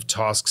repetitive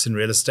tasks in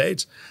real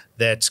estate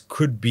that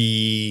could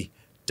be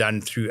done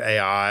through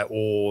AI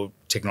or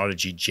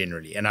technology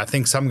generally. And I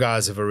think some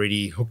guys have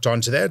already hooked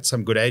onto that.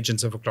 Some good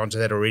agents have hooked onto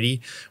that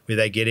already, where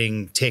they're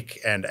getting tech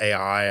and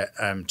AI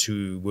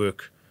to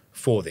work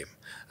for them.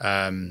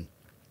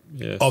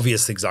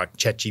 Obvious things like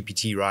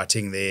ChatGPT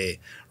writing their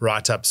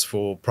write-ups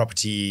for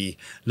property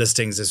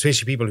listings,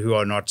 especially people who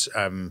are not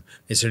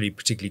necessarily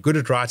particularly good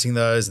at writing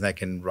those, and they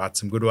can write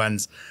some good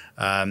ones,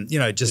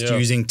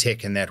 using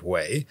tech in that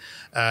way.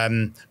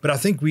 But I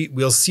think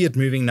we'll see it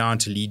moving now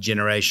into lead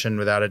generation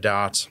without a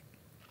doubt,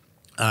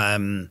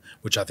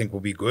 which I think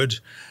will be good.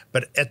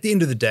 But at the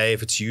end of the day,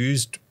 if it's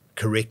used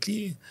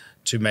correctly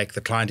to make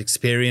the client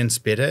experience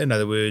better, in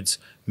other words,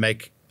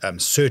 make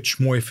search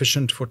more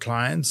efficient for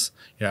clients.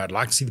 I'd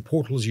like to see the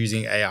portals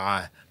using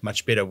AI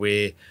much better,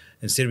 where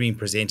instead of being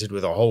presented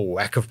with a whole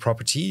whack of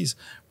properties,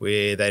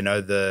 where they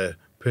know the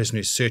person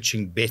who's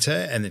searching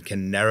better and it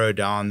can narrow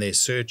down their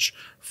search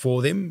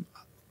for them.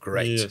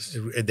 Great. Yes.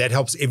 That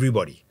helps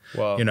everybody.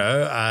 Wow.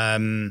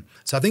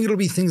 So I think it'll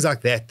be things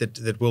like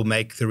that will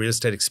make the real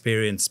estate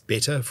experience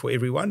better for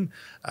everyone,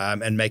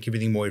 and make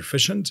everything more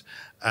efficient.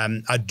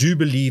 I do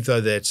believe,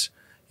 though, that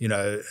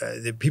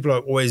the people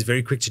are always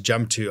very quick to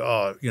jump to,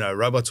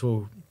 robots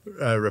will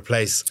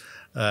replace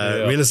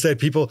real estate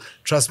people.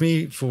 Trust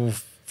me, for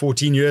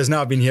 14 years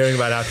now, I've been hearing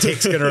about how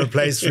tech's going to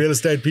replace real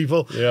estate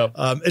people.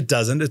 It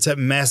doesn't. It's a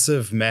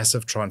massive,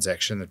 massive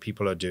transaction that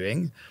people are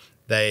doing.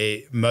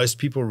 Most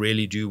people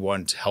really do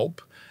want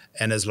help.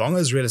 And as long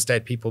as real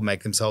estate people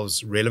make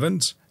themselves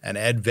relevant and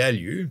add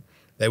value,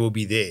 they will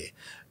be there.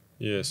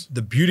 Yes.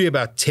 The beauty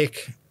about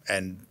tech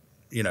and,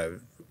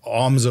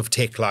 arms of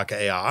tech like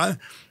AI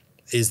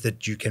is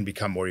that you can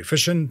become more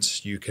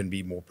efficient, you can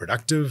be more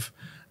productive,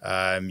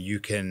 you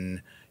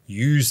can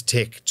use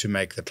tech to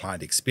make the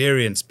client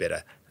experience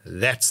better.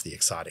 That's the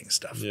exciting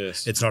stuff.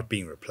 Yes. It's not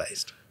being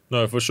replaced.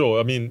 No, for sure.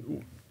 I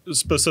mean,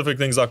 specific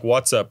things like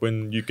WhatsApp,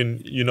 when you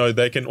can,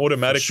 they can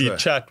automatically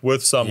chat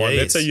with someone.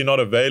 Let's say you're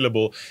not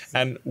available,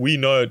 and we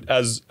know it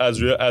as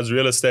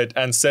real estate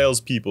and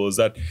salespeople is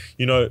that,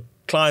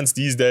 clients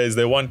these days,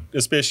 they want,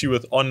 especially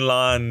with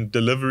online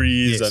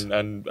deliveries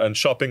and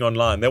shopping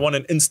online, they want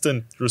an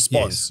instant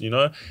response,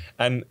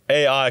 and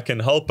AI can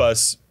help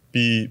us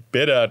be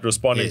better at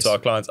responding to our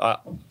clients.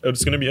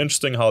 It's going to be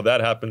interesting how that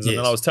happens. And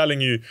then I was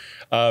telling you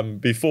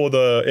before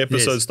the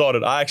episode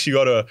started, I actually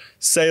got a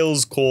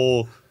sales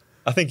call,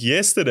 I think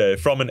yesterday,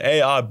 from an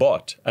AI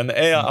bot. And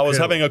the AI, I was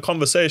having a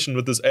conversation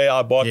with this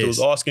AI bot that was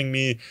asking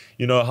me,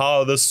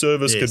 how this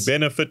service could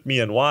benefit me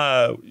and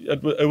why.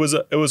 It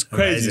was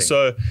crazy. Amazing.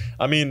 So,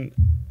 I mean,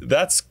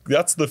 that's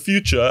the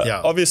future.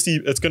 Obviously,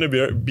 it's going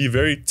to be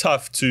very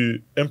tough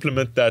to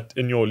implement that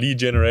in your lead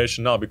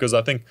generation now, because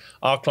I think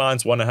our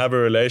clients want to have a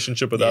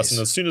relationship with us, and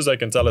as soon as they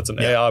can tell it's an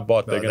AI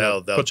bot, they're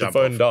going to put the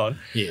phone down.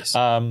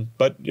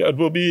 But it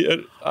will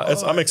be.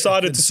 I'm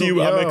excited to see.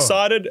 I'm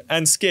excited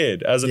and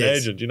scared as an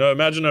agent.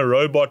 Imagine a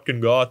robot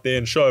can go out there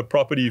and show a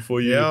property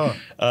for you.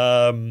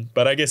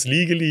 But I guess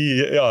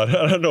legally,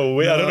 I don't know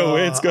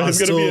where it's going. It's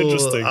going to be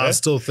interesting. I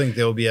still think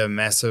there will be a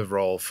massive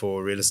role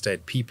for real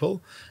estate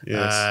people.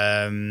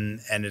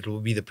 And it will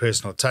be the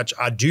personal touch.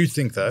 I do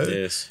think,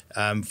 though,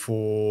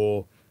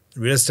 for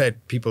real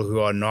estate people who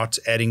are not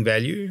adding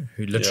value,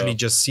 who literally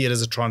just see it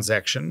as a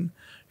transaction,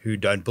 who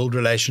don't build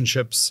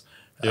relationships,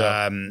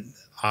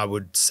 I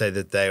would say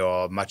that they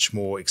are much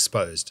more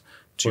exposed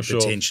to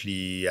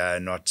potentially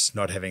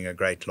not having a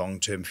great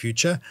long-term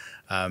future.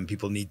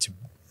 People need to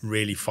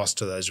really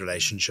foster those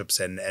relationships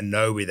and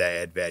know where they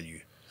add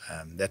value.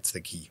 That's the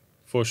key.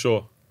 For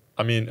sure.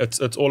 I mean, it's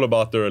all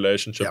about the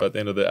relationship at the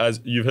end of the day. As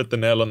you've hit the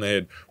nail on the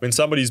head. When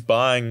somebody's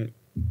buying,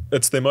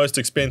 it's their most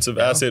expensive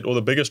asset or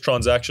the biggest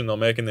transaction they'll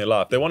make in their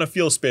life. They want to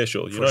feel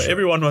special.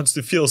 Everyone wants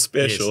to feel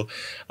special.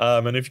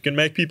 And if you can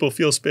make people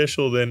feel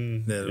special,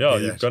 then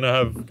you're gonna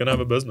have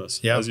a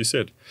business, as you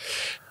said.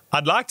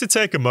 I'd like to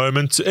take a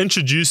moment to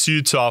introduce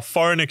you to our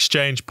foreign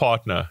exchange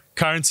partner,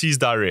 Currencies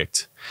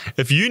Direct.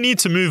 If you need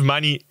to move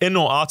money in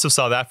or out of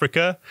South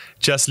Africa,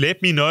 just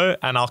let me know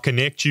and I'll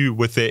connect you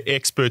with their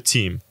expert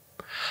team.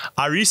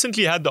 I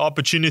recently had the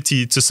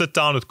opportunity to sit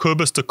down with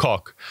Kobus de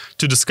Kock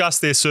to discuss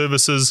their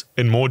services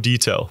in more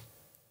detail.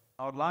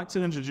 I would like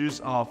to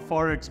introduce our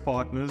Forex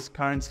partners,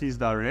 Currencies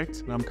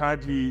Direct. I'm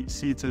currently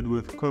seated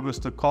with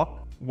Kobus de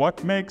Kock.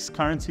 What makes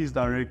Currencies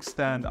Direct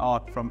stand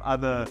out from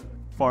other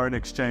foreign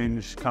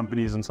exchange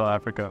companies in South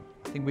Africa?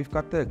 I think we've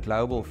got the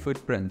global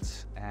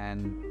footprint,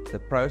 and the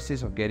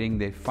process of getting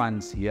their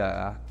funds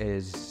here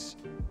is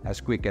as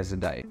quick as a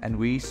day, and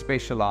we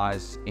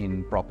specialize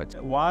in property.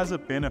 Why is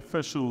it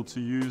beneficial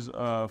to use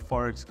a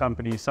forex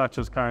company such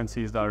as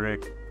Currencies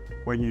Direct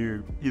when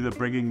you're either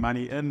bringing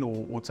money in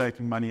or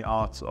taking money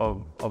out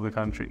of the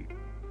country?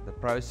 The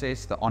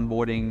process, the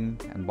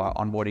onboarding, and by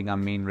onboarding I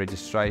mean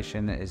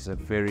registration, is a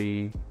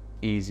very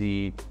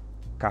easy,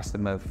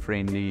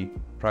 customer-friendly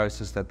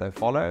process that they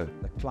follow.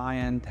 The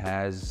client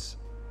has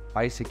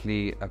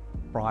basically a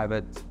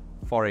private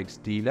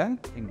Forex dealer.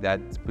 I think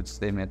that puts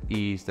them at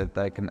ease, that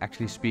they can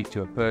actually speak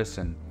to a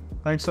person.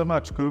 Thanks so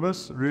much,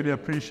 Kobus. Really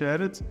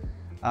appreciate it.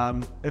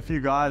 If you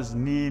guys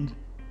need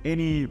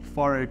any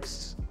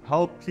Forex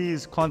help,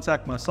 please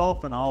contact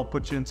myself and I'll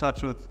put you in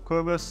touch with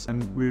Cobus.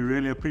 And we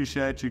really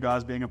appreciate you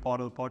guys being a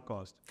part of the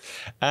podcast.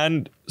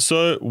 And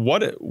so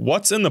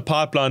what's in the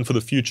pipeline for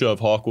the future of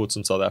Harcourts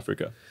in South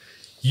Africa?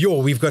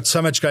 We've got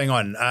so much going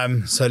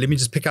on. So let me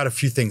just pick out a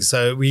few things.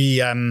 So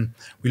we're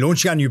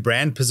launching our new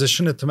brand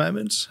position at the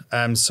moment.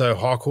 So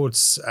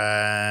Harcourts'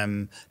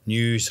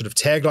 new sort of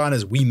tagline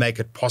is "We Make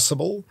It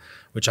Possible,"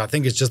 which I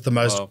think is just the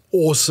most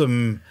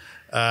awesome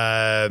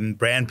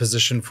brand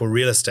position for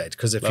real estate.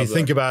 Because if you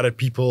think about it,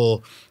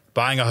 people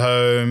buying a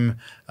home,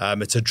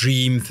 it's a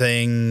dream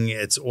thing.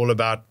 It's all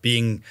about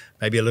being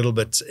maybe a little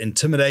bit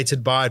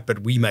intimidated by it, but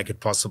we make it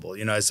possible,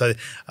 So,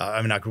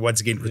 I mean, I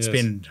could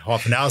spend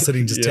half an hour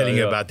sitting just telling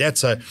you about that.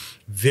 So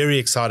very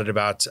excited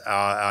about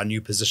our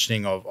new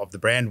positioning of the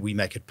brand. We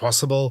make it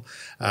possible.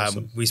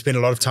 Awesome. We spent a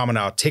lot of time on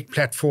our tech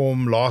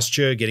platform last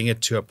year, getting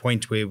it to a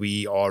point where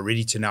we are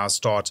ready to now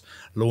start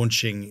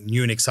launching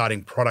new and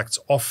exciting products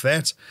off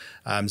that.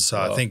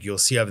 I think you'll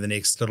see over the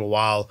next little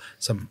while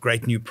some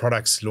great new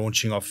products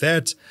launching off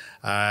that.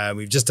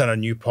 We've just done a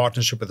new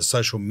partnership with a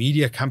social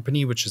media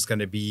company, which is going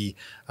to be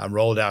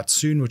rolled out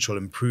soon, which will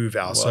improve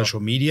our social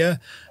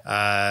media.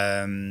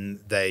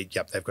 They've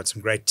got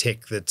some great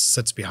tech that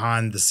sits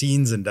behind the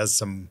scenes and does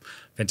some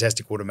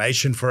fantastic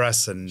automation for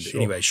us. And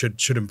anyway,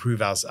 should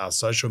improve our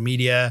social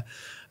media.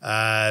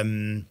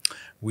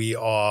 We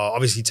are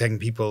obviously taking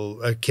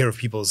care of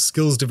people's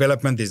skills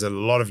development. There's a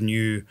lot of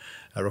new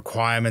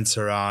requirements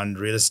around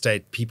real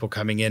estate, people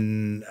coming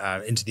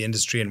into the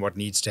industry and what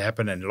needs to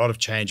happen, and a lot of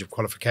change of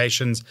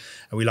qualifications.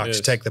 And we like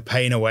to take the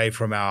pain away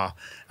from our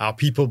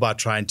people by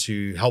trying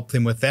to help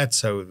them with that.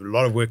 So a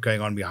lot of work going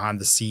on behind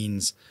the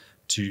scenes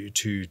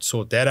to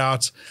sort that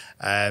out.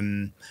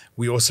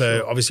 We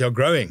also obviously are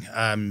growing.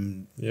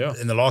 In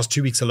the last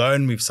 2 weeks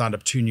alone, we've signed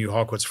up 2 new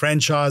Harcourts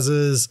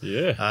franchises.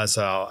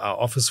 So our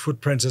office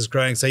footprint is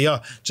growing. So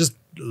just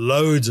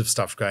loads of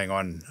stuff going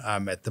on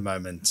at the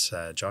moment,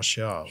 Josh.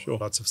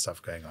 Lots of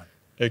stuff going on.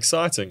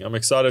 Exciting. I'm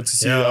excited to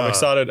see. I'm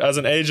excited as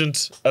an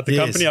agent at the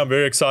company. I'm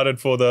very excited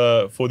for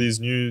these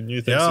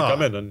new things to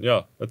come in. And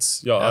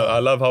I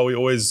love how we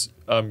always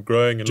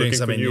growing and looking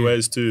for new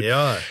ways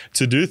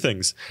to do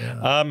things.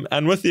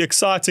 And with the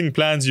exciting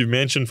plans you've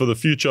mentioned for the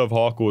future of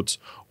Harcourts,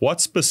 what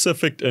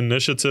specific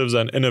initiatives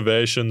and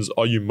innovations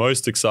are you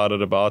most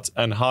excited about,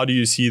 and how do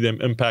you see them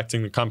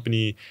impacting the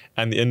company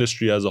and the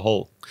industry as a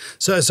whole?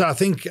 So I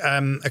think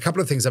a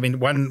couple of things. I mean,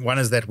 one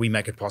is that we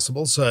make it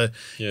possible. So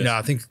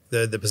I think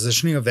the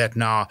positioning of that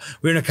now,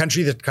 we're in a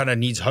country that kind of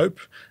needs hope.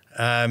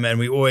 And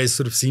we always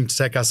sort of seem to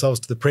take ourselves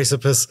to the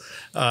precipice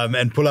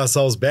and pull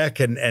ourselves back.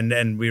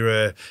 And we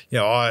were,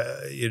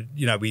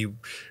 we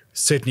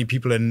certainly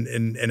people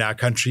in our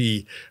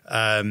country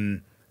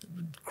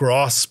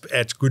grasp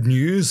at good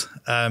news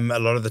a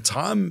lot of the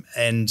time.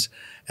 And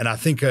I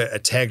think a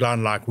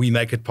tagline like "We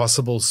Make It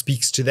Possible"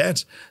 speaks to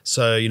that.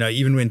 So,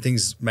 even when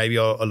things maybe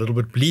are a little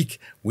bit bleak,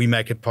 we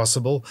make it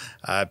possible.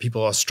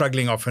 People are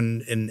struggling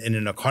often in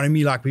an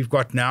economy like we've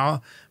got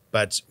now,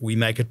 but we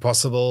make it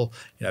possible.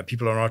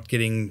 People are not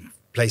getting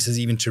places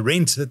even to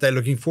rent that they're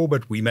looking for,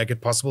 but we make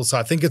it possible. So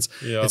I think it's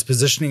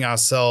positioning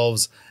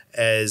ourselves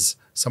as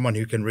someone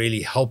who can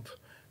really help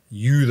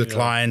you, the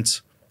client,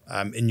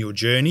 in your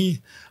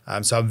journey.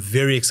 So I'm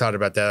very excited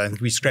about that. I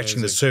think we're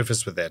scratching the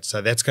surface with that.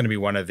 So that's going to be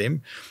one of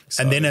them.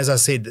 Exciting. And then, as I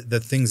said, the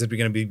things that we're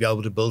going to be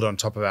able to build on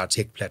top of our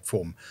tech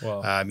platform.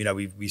 Wow.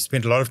 We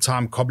spent a lot of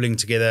time cobbling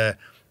together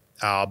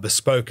our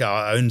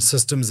own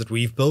systems that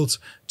we've built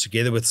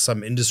together with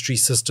some industry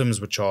systems,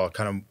 which are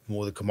kind of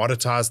more the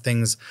commoditized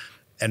things.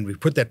 And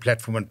we've put that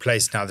platform in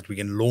place now that we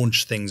can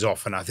launch things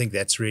off. And I think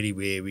that's really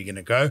where we're going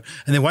to go.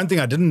 And then one thing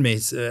I didn't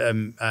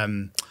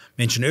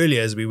mention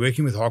earlier is we're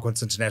working with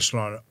Harcourts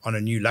International on a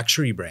new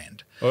luxury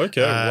brand.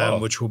 Okay,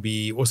 which will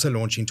be also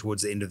launching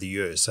towards the end of the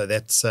year. So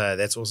that's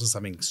also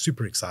something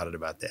super excited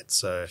about that.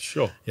 So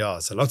so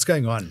lots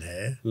going on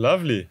here.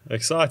 Lovely,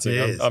 exciting.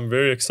 Yes. I'm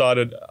very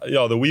excited.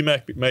 The We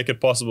Make It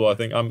Possible. I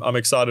think I'm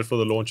excited for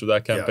the launch of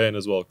that campaign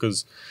as well,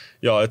 because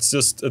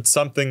it's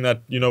something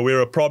that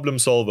we're a problem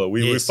solver.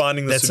 We're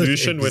finding the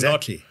solution.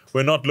 Exactly.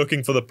 We're not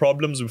looking for the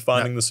problems. We're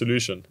finding the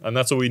solution, and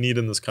that's what we need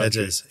in this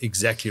country. That is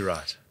exactly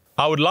right.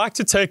 I would like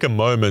to take a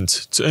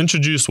moment to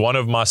introduce one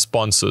of my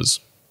sponsors,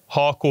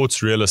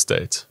 Harcourts Real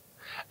Estate.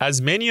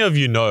 As many of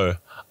you know,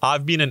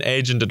 I've been an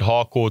agent at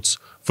Harcourts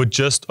for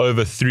just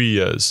over 3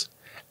 years,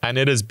 and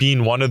it has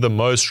been one of the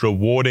most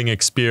rewarding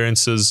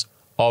experiences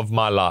of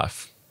my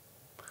life.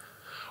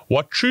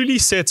 What truly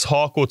sets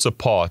Harcourts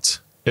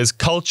apart is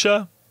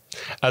culture,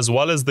 as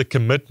well as the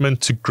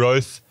commitment to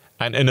growth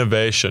and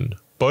innovation,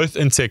 both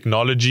in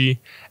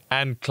technology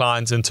and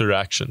client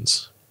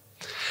interactions.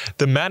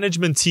 The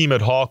management team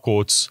at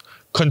Harcourts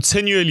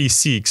continually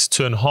seeks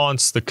to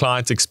enhance the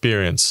client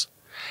experience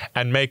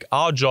and make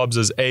our jobs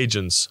as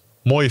agents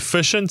more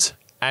efficient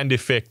and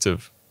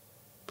effective.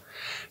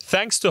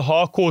 Thanks to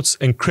Harcourts'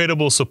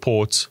 incredible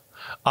support,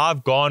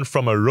 I've gone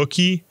from a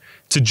rookie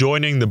to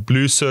joining the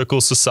Blue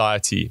Circle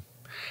Society,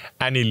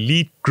 an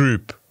elite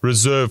group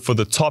reserved for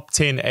the top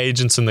 10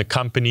 agents in the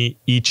company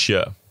each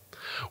year.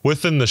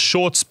 Within the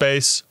short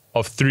space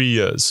of 3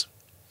 years.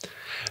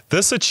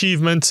 This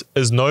achievement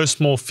is no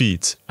small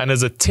feat and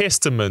is a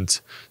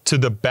testament to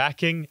the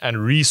backing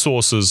and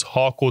resources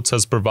Harcourts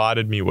has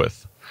provided me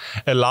with,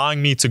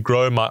 allowing me to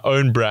grow my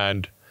own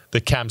brand,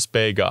 the Camps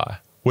Bay Guy,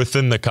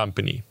 within the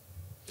company.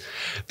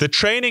 The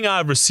training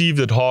I've received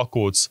at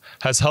Harcourts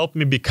has helped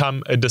me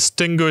become a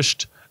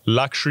distinguished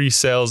luxury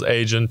sales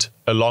agent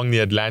along the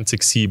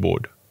Atlantic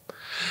seaboard.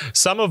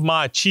 Some of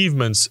my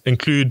achievements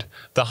include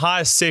the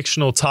highest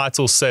sectional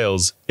title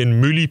sales in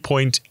Mooley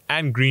Point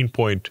and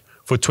Greenpoint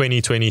for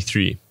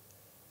 2023.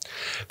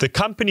 The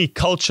company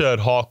culture at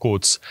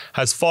Harcourts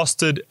has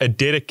fostered a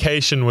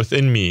dedication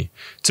within me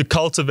to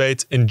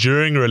cultivate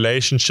enduring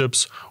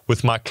relationships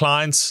with my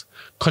clients,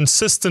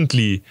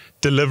 consistently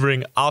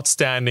delivering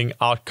outstanding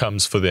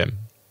outcomes for them.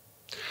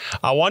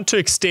 I want to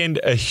extend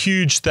a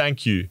huge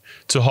thank you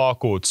to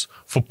Harcourts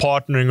for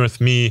partnering with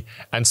me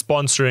and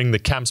sponsoring the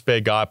Camps Bay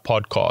Guy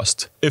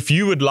podcast. If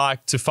you would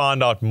like to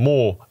find out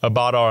more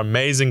about our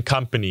amazing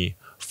company,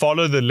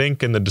 follow the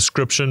link in the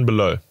description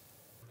below.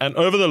 And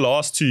over the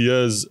last 2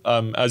 years,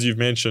 as you've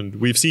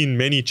mentioned, we've seen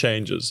many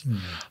changes.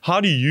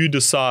 How do you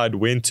decide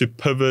when to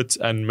pivot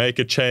and make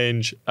a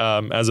change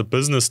as a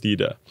business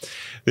leader?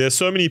 There's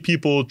so many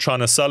people trying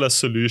to sell us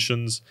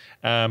solutions.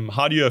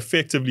 How do you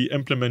effectively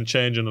implement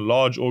change in a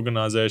large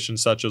organization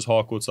such as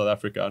Harcourts South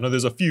Africa? I know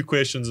there's a few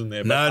questions in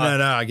there. No,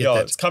 I get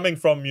that. It's coming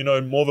from,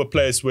 more of a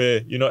place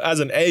where, as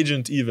an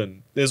agent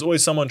even, there's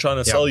always someone trying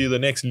to sell you the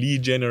next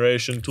lead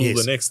generation tool,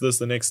 the next this,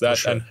 the next that.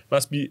 Sure. And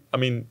must be,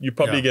 you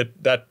probably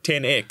get that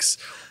 10x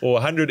or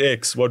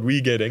 100x what we're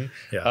getting.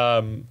 It's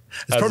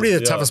probably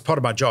the toughest part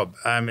of my job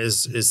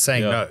is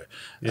saying no.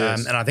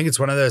 Yes. And I think it's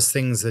one of those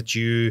things that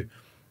you,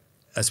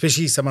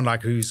 especially someone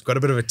like who's got a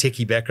bit of a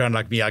techie background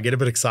like me, I get a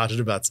bit excited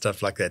about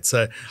stuff like that.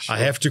 So I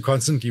have to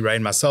constantly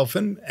rein myself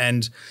in.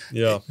 And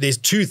there's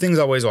two things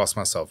I always ask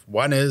myself.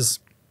 One is,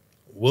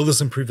 will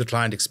this improve the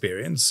client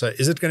experience? So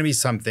is it going to be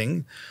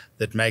something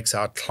that makes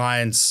our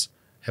clients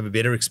have a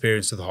better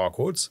experience with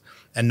Harcourts?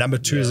 And number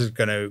two, is it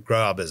going to grow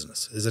our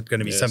business? Is it going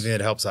to be something that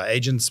helps our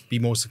agents be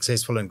more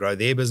successful and grow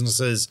their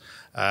businesses?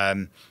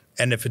 And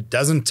if it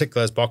doesn't tick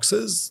those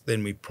boxes,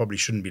 then we probably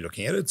shouldn't be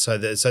looking at it. So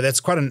that's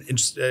quite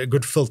a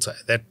good filter.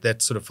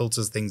 That sort of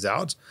filters things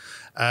out.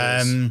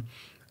 I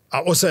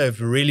also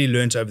have really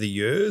learned over the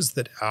years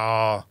that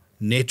our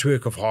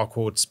network of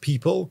Harcourts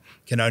people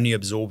can only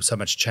absorb so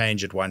much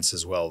change at once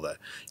as well, though.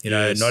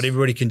 Not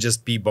everybody can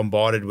just be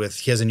bombarded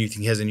with here's a new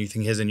thing, here's a new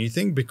thing, here's a new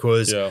thing,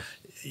 because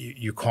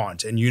you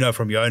can't. And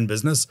from your own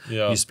business,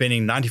 you're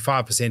spending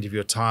 95% of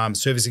your time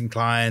servicing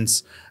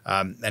clients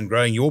and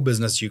growing your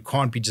business. You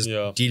can't be just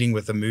dealing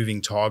with a moving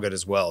target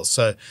as well.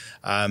 So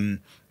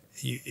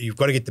you've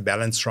got to get the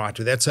balance right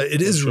with that. So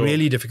it is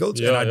really difficult.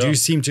 And I do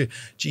seem to,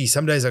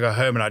 some days I go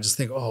home and I just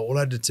think, all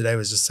I did today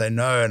was just say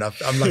no. And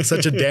I'm like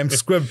such a damn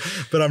squib,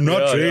 but I'm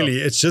not really.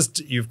 It's just,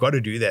 you've got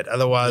to do that.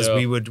 Otherwise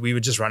we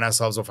would just run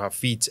ourselves off our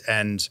feet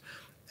and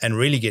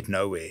really get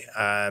nowhere.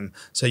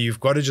 So you've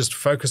got to just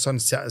focus on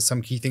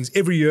some key things.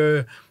 Every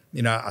year,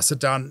 I sit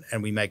down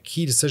and we make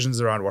key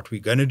decisions around what we're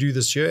going to do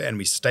this year, and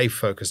we stay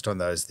focused on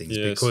those things.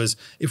 Because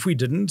if we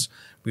didn't,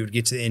 we would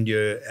get to the end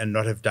year and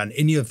not have done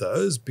any of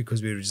those,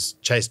 because we would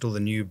just chased all the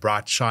new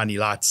bright, shiny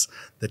lights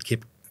that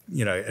kept,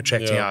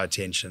 attracting our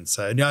attention.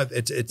 So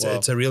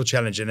it's a real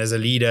challenge. And as a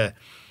leader,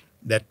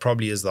 that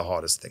probably is the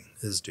hardest thing,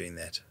 is doing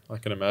that. I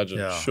can imagine.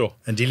 Sure.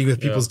 And dealing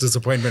with people's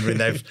disappointment when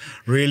they've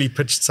really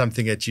pitched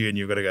something at you and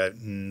you've got to go,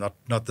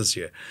 not this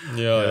year.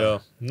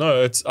 No,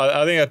 I think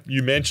that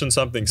you mentioned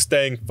something,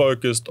 staying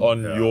focused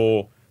on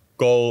your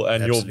goal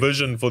and your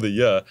vision for the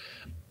year.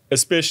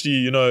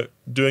 Especially,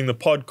 doing the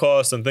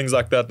podcast and things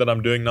like that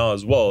I'm doing now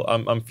as well.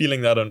 I'm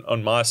feeling that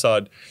on my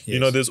side.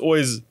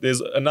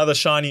 There's another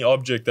shiny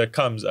object that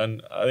comes,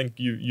 and I think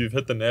you've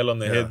hit the nail on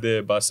the head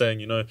there by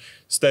saying,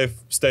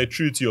 stay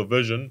true to your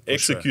vision,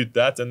 execute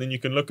that, and then you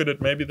can look at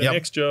it maybe the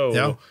next year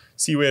or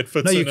see where it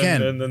fits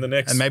in the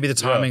next. And maybe the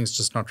timing's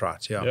just not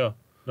right.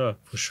 No,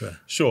 for sure.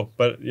 Sure,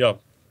 but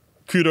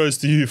kudos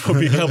to you for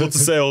being able to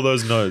say all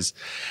those no's.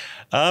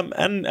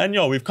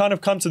 We've kind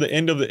of come to the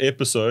end of the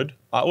episode.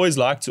 I always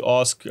like to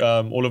ask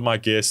all of my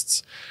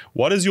guests,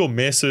 what is your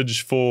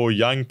message for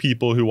young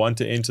people who want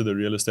to enter the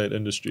real estate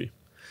industry?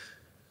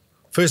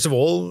 First of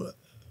all,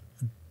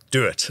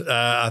 do it.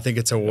 I think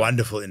it's a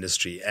wonderful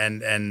industry.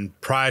 And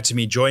prior to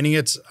me joining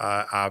it,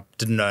 I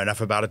didn't know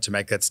enough about it to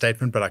make that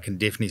statement, but I can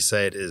definitely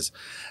say it is.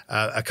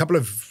 A couple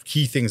of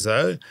key things,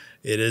 though.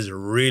 It is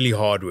really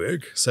hard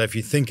work. So if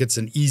you think it's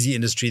an easy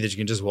industry that you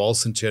can just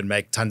waltz into and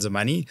make tons of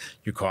money,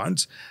 you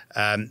can't.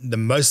 The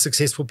most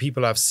successful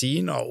people I've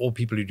seen are all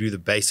people who do the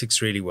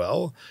basics really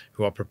well,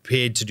 who are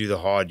prepared to do the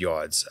hard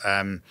yards.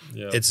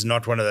 It's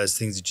not one of those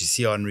things that you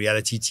see on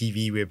reality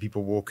TV where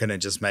people walk in and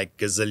just make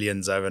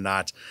gazillions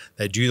overnight.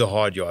 They do the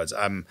hard yards.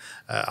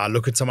 I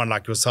look at someone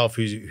like yourself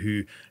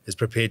who is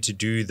prepared to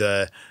do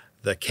the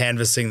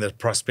canvassing, the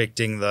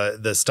prospecting,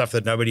 the stuff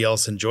that nobody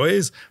else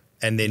enjoys,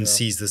 and then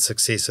sees the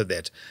success of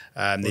that.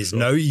 There's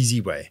no easy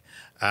way.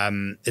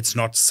 It's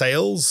not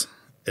sales.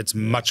 It's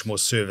much more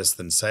service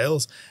than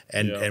sales.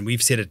 And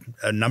we've said it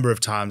a number of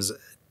times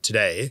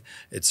today,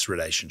 it's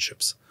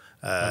relationships.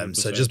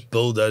 So just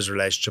build those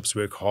relationships,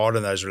 work hard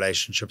on those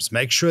relationships,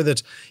 make sure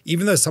that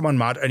even though someone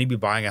might only be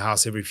buying a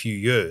house every few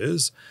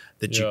years,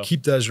 that you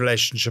keep those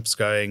relationships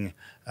going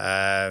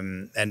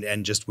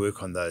and just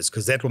work on those,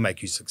 because that will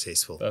make you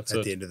successful at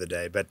the end of the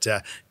day. But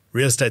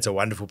real estate's a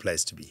wonderful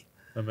place to be.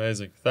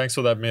 Amazing. Thanks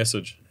for that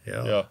message.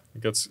 I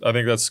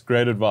think that's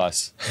great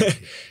advice.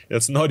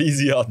 It's not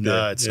easy out there.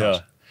 No, it's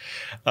not.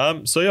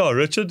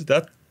 Richard,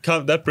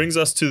 that brings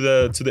us to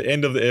the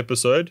end of the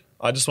episode.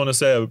 I just want to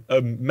say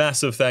a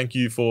massive thank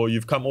you for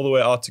you've come all the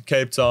way out to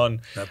Cape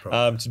Town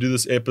to do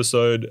this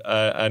episode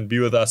and be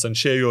with us and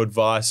share your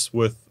advice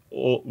with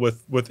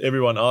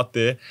everyone out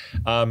there,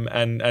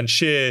 and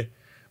share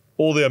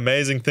all the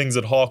amazing things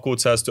that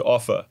Harcourts has to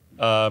offer.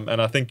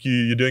 And I think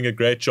you're doing a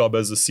great job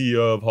as the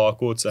CEO of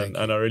Harcourts, and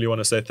I really want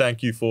to say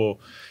thank you for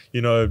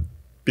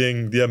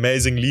being the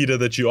amazing leader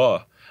that you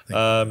are.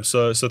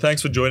 So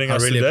thanks for joining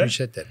us today. I really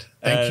appreciate that.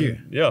 Thank you.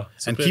 Yeah.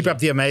 And keep up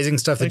the amazing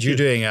stuff that you're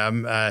doing.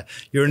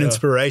 You're an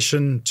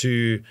inspiration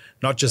to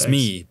not just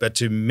me, but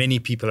to many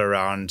people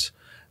around.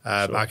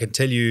 I can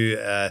tell you,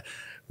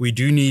 we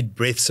do need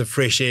breaths of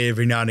fresh air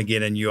every now and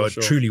again, and you are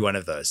truly one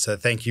of those. So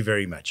thank you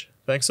very much.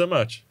 Thanks so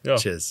much. Yeah.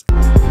 Cheers.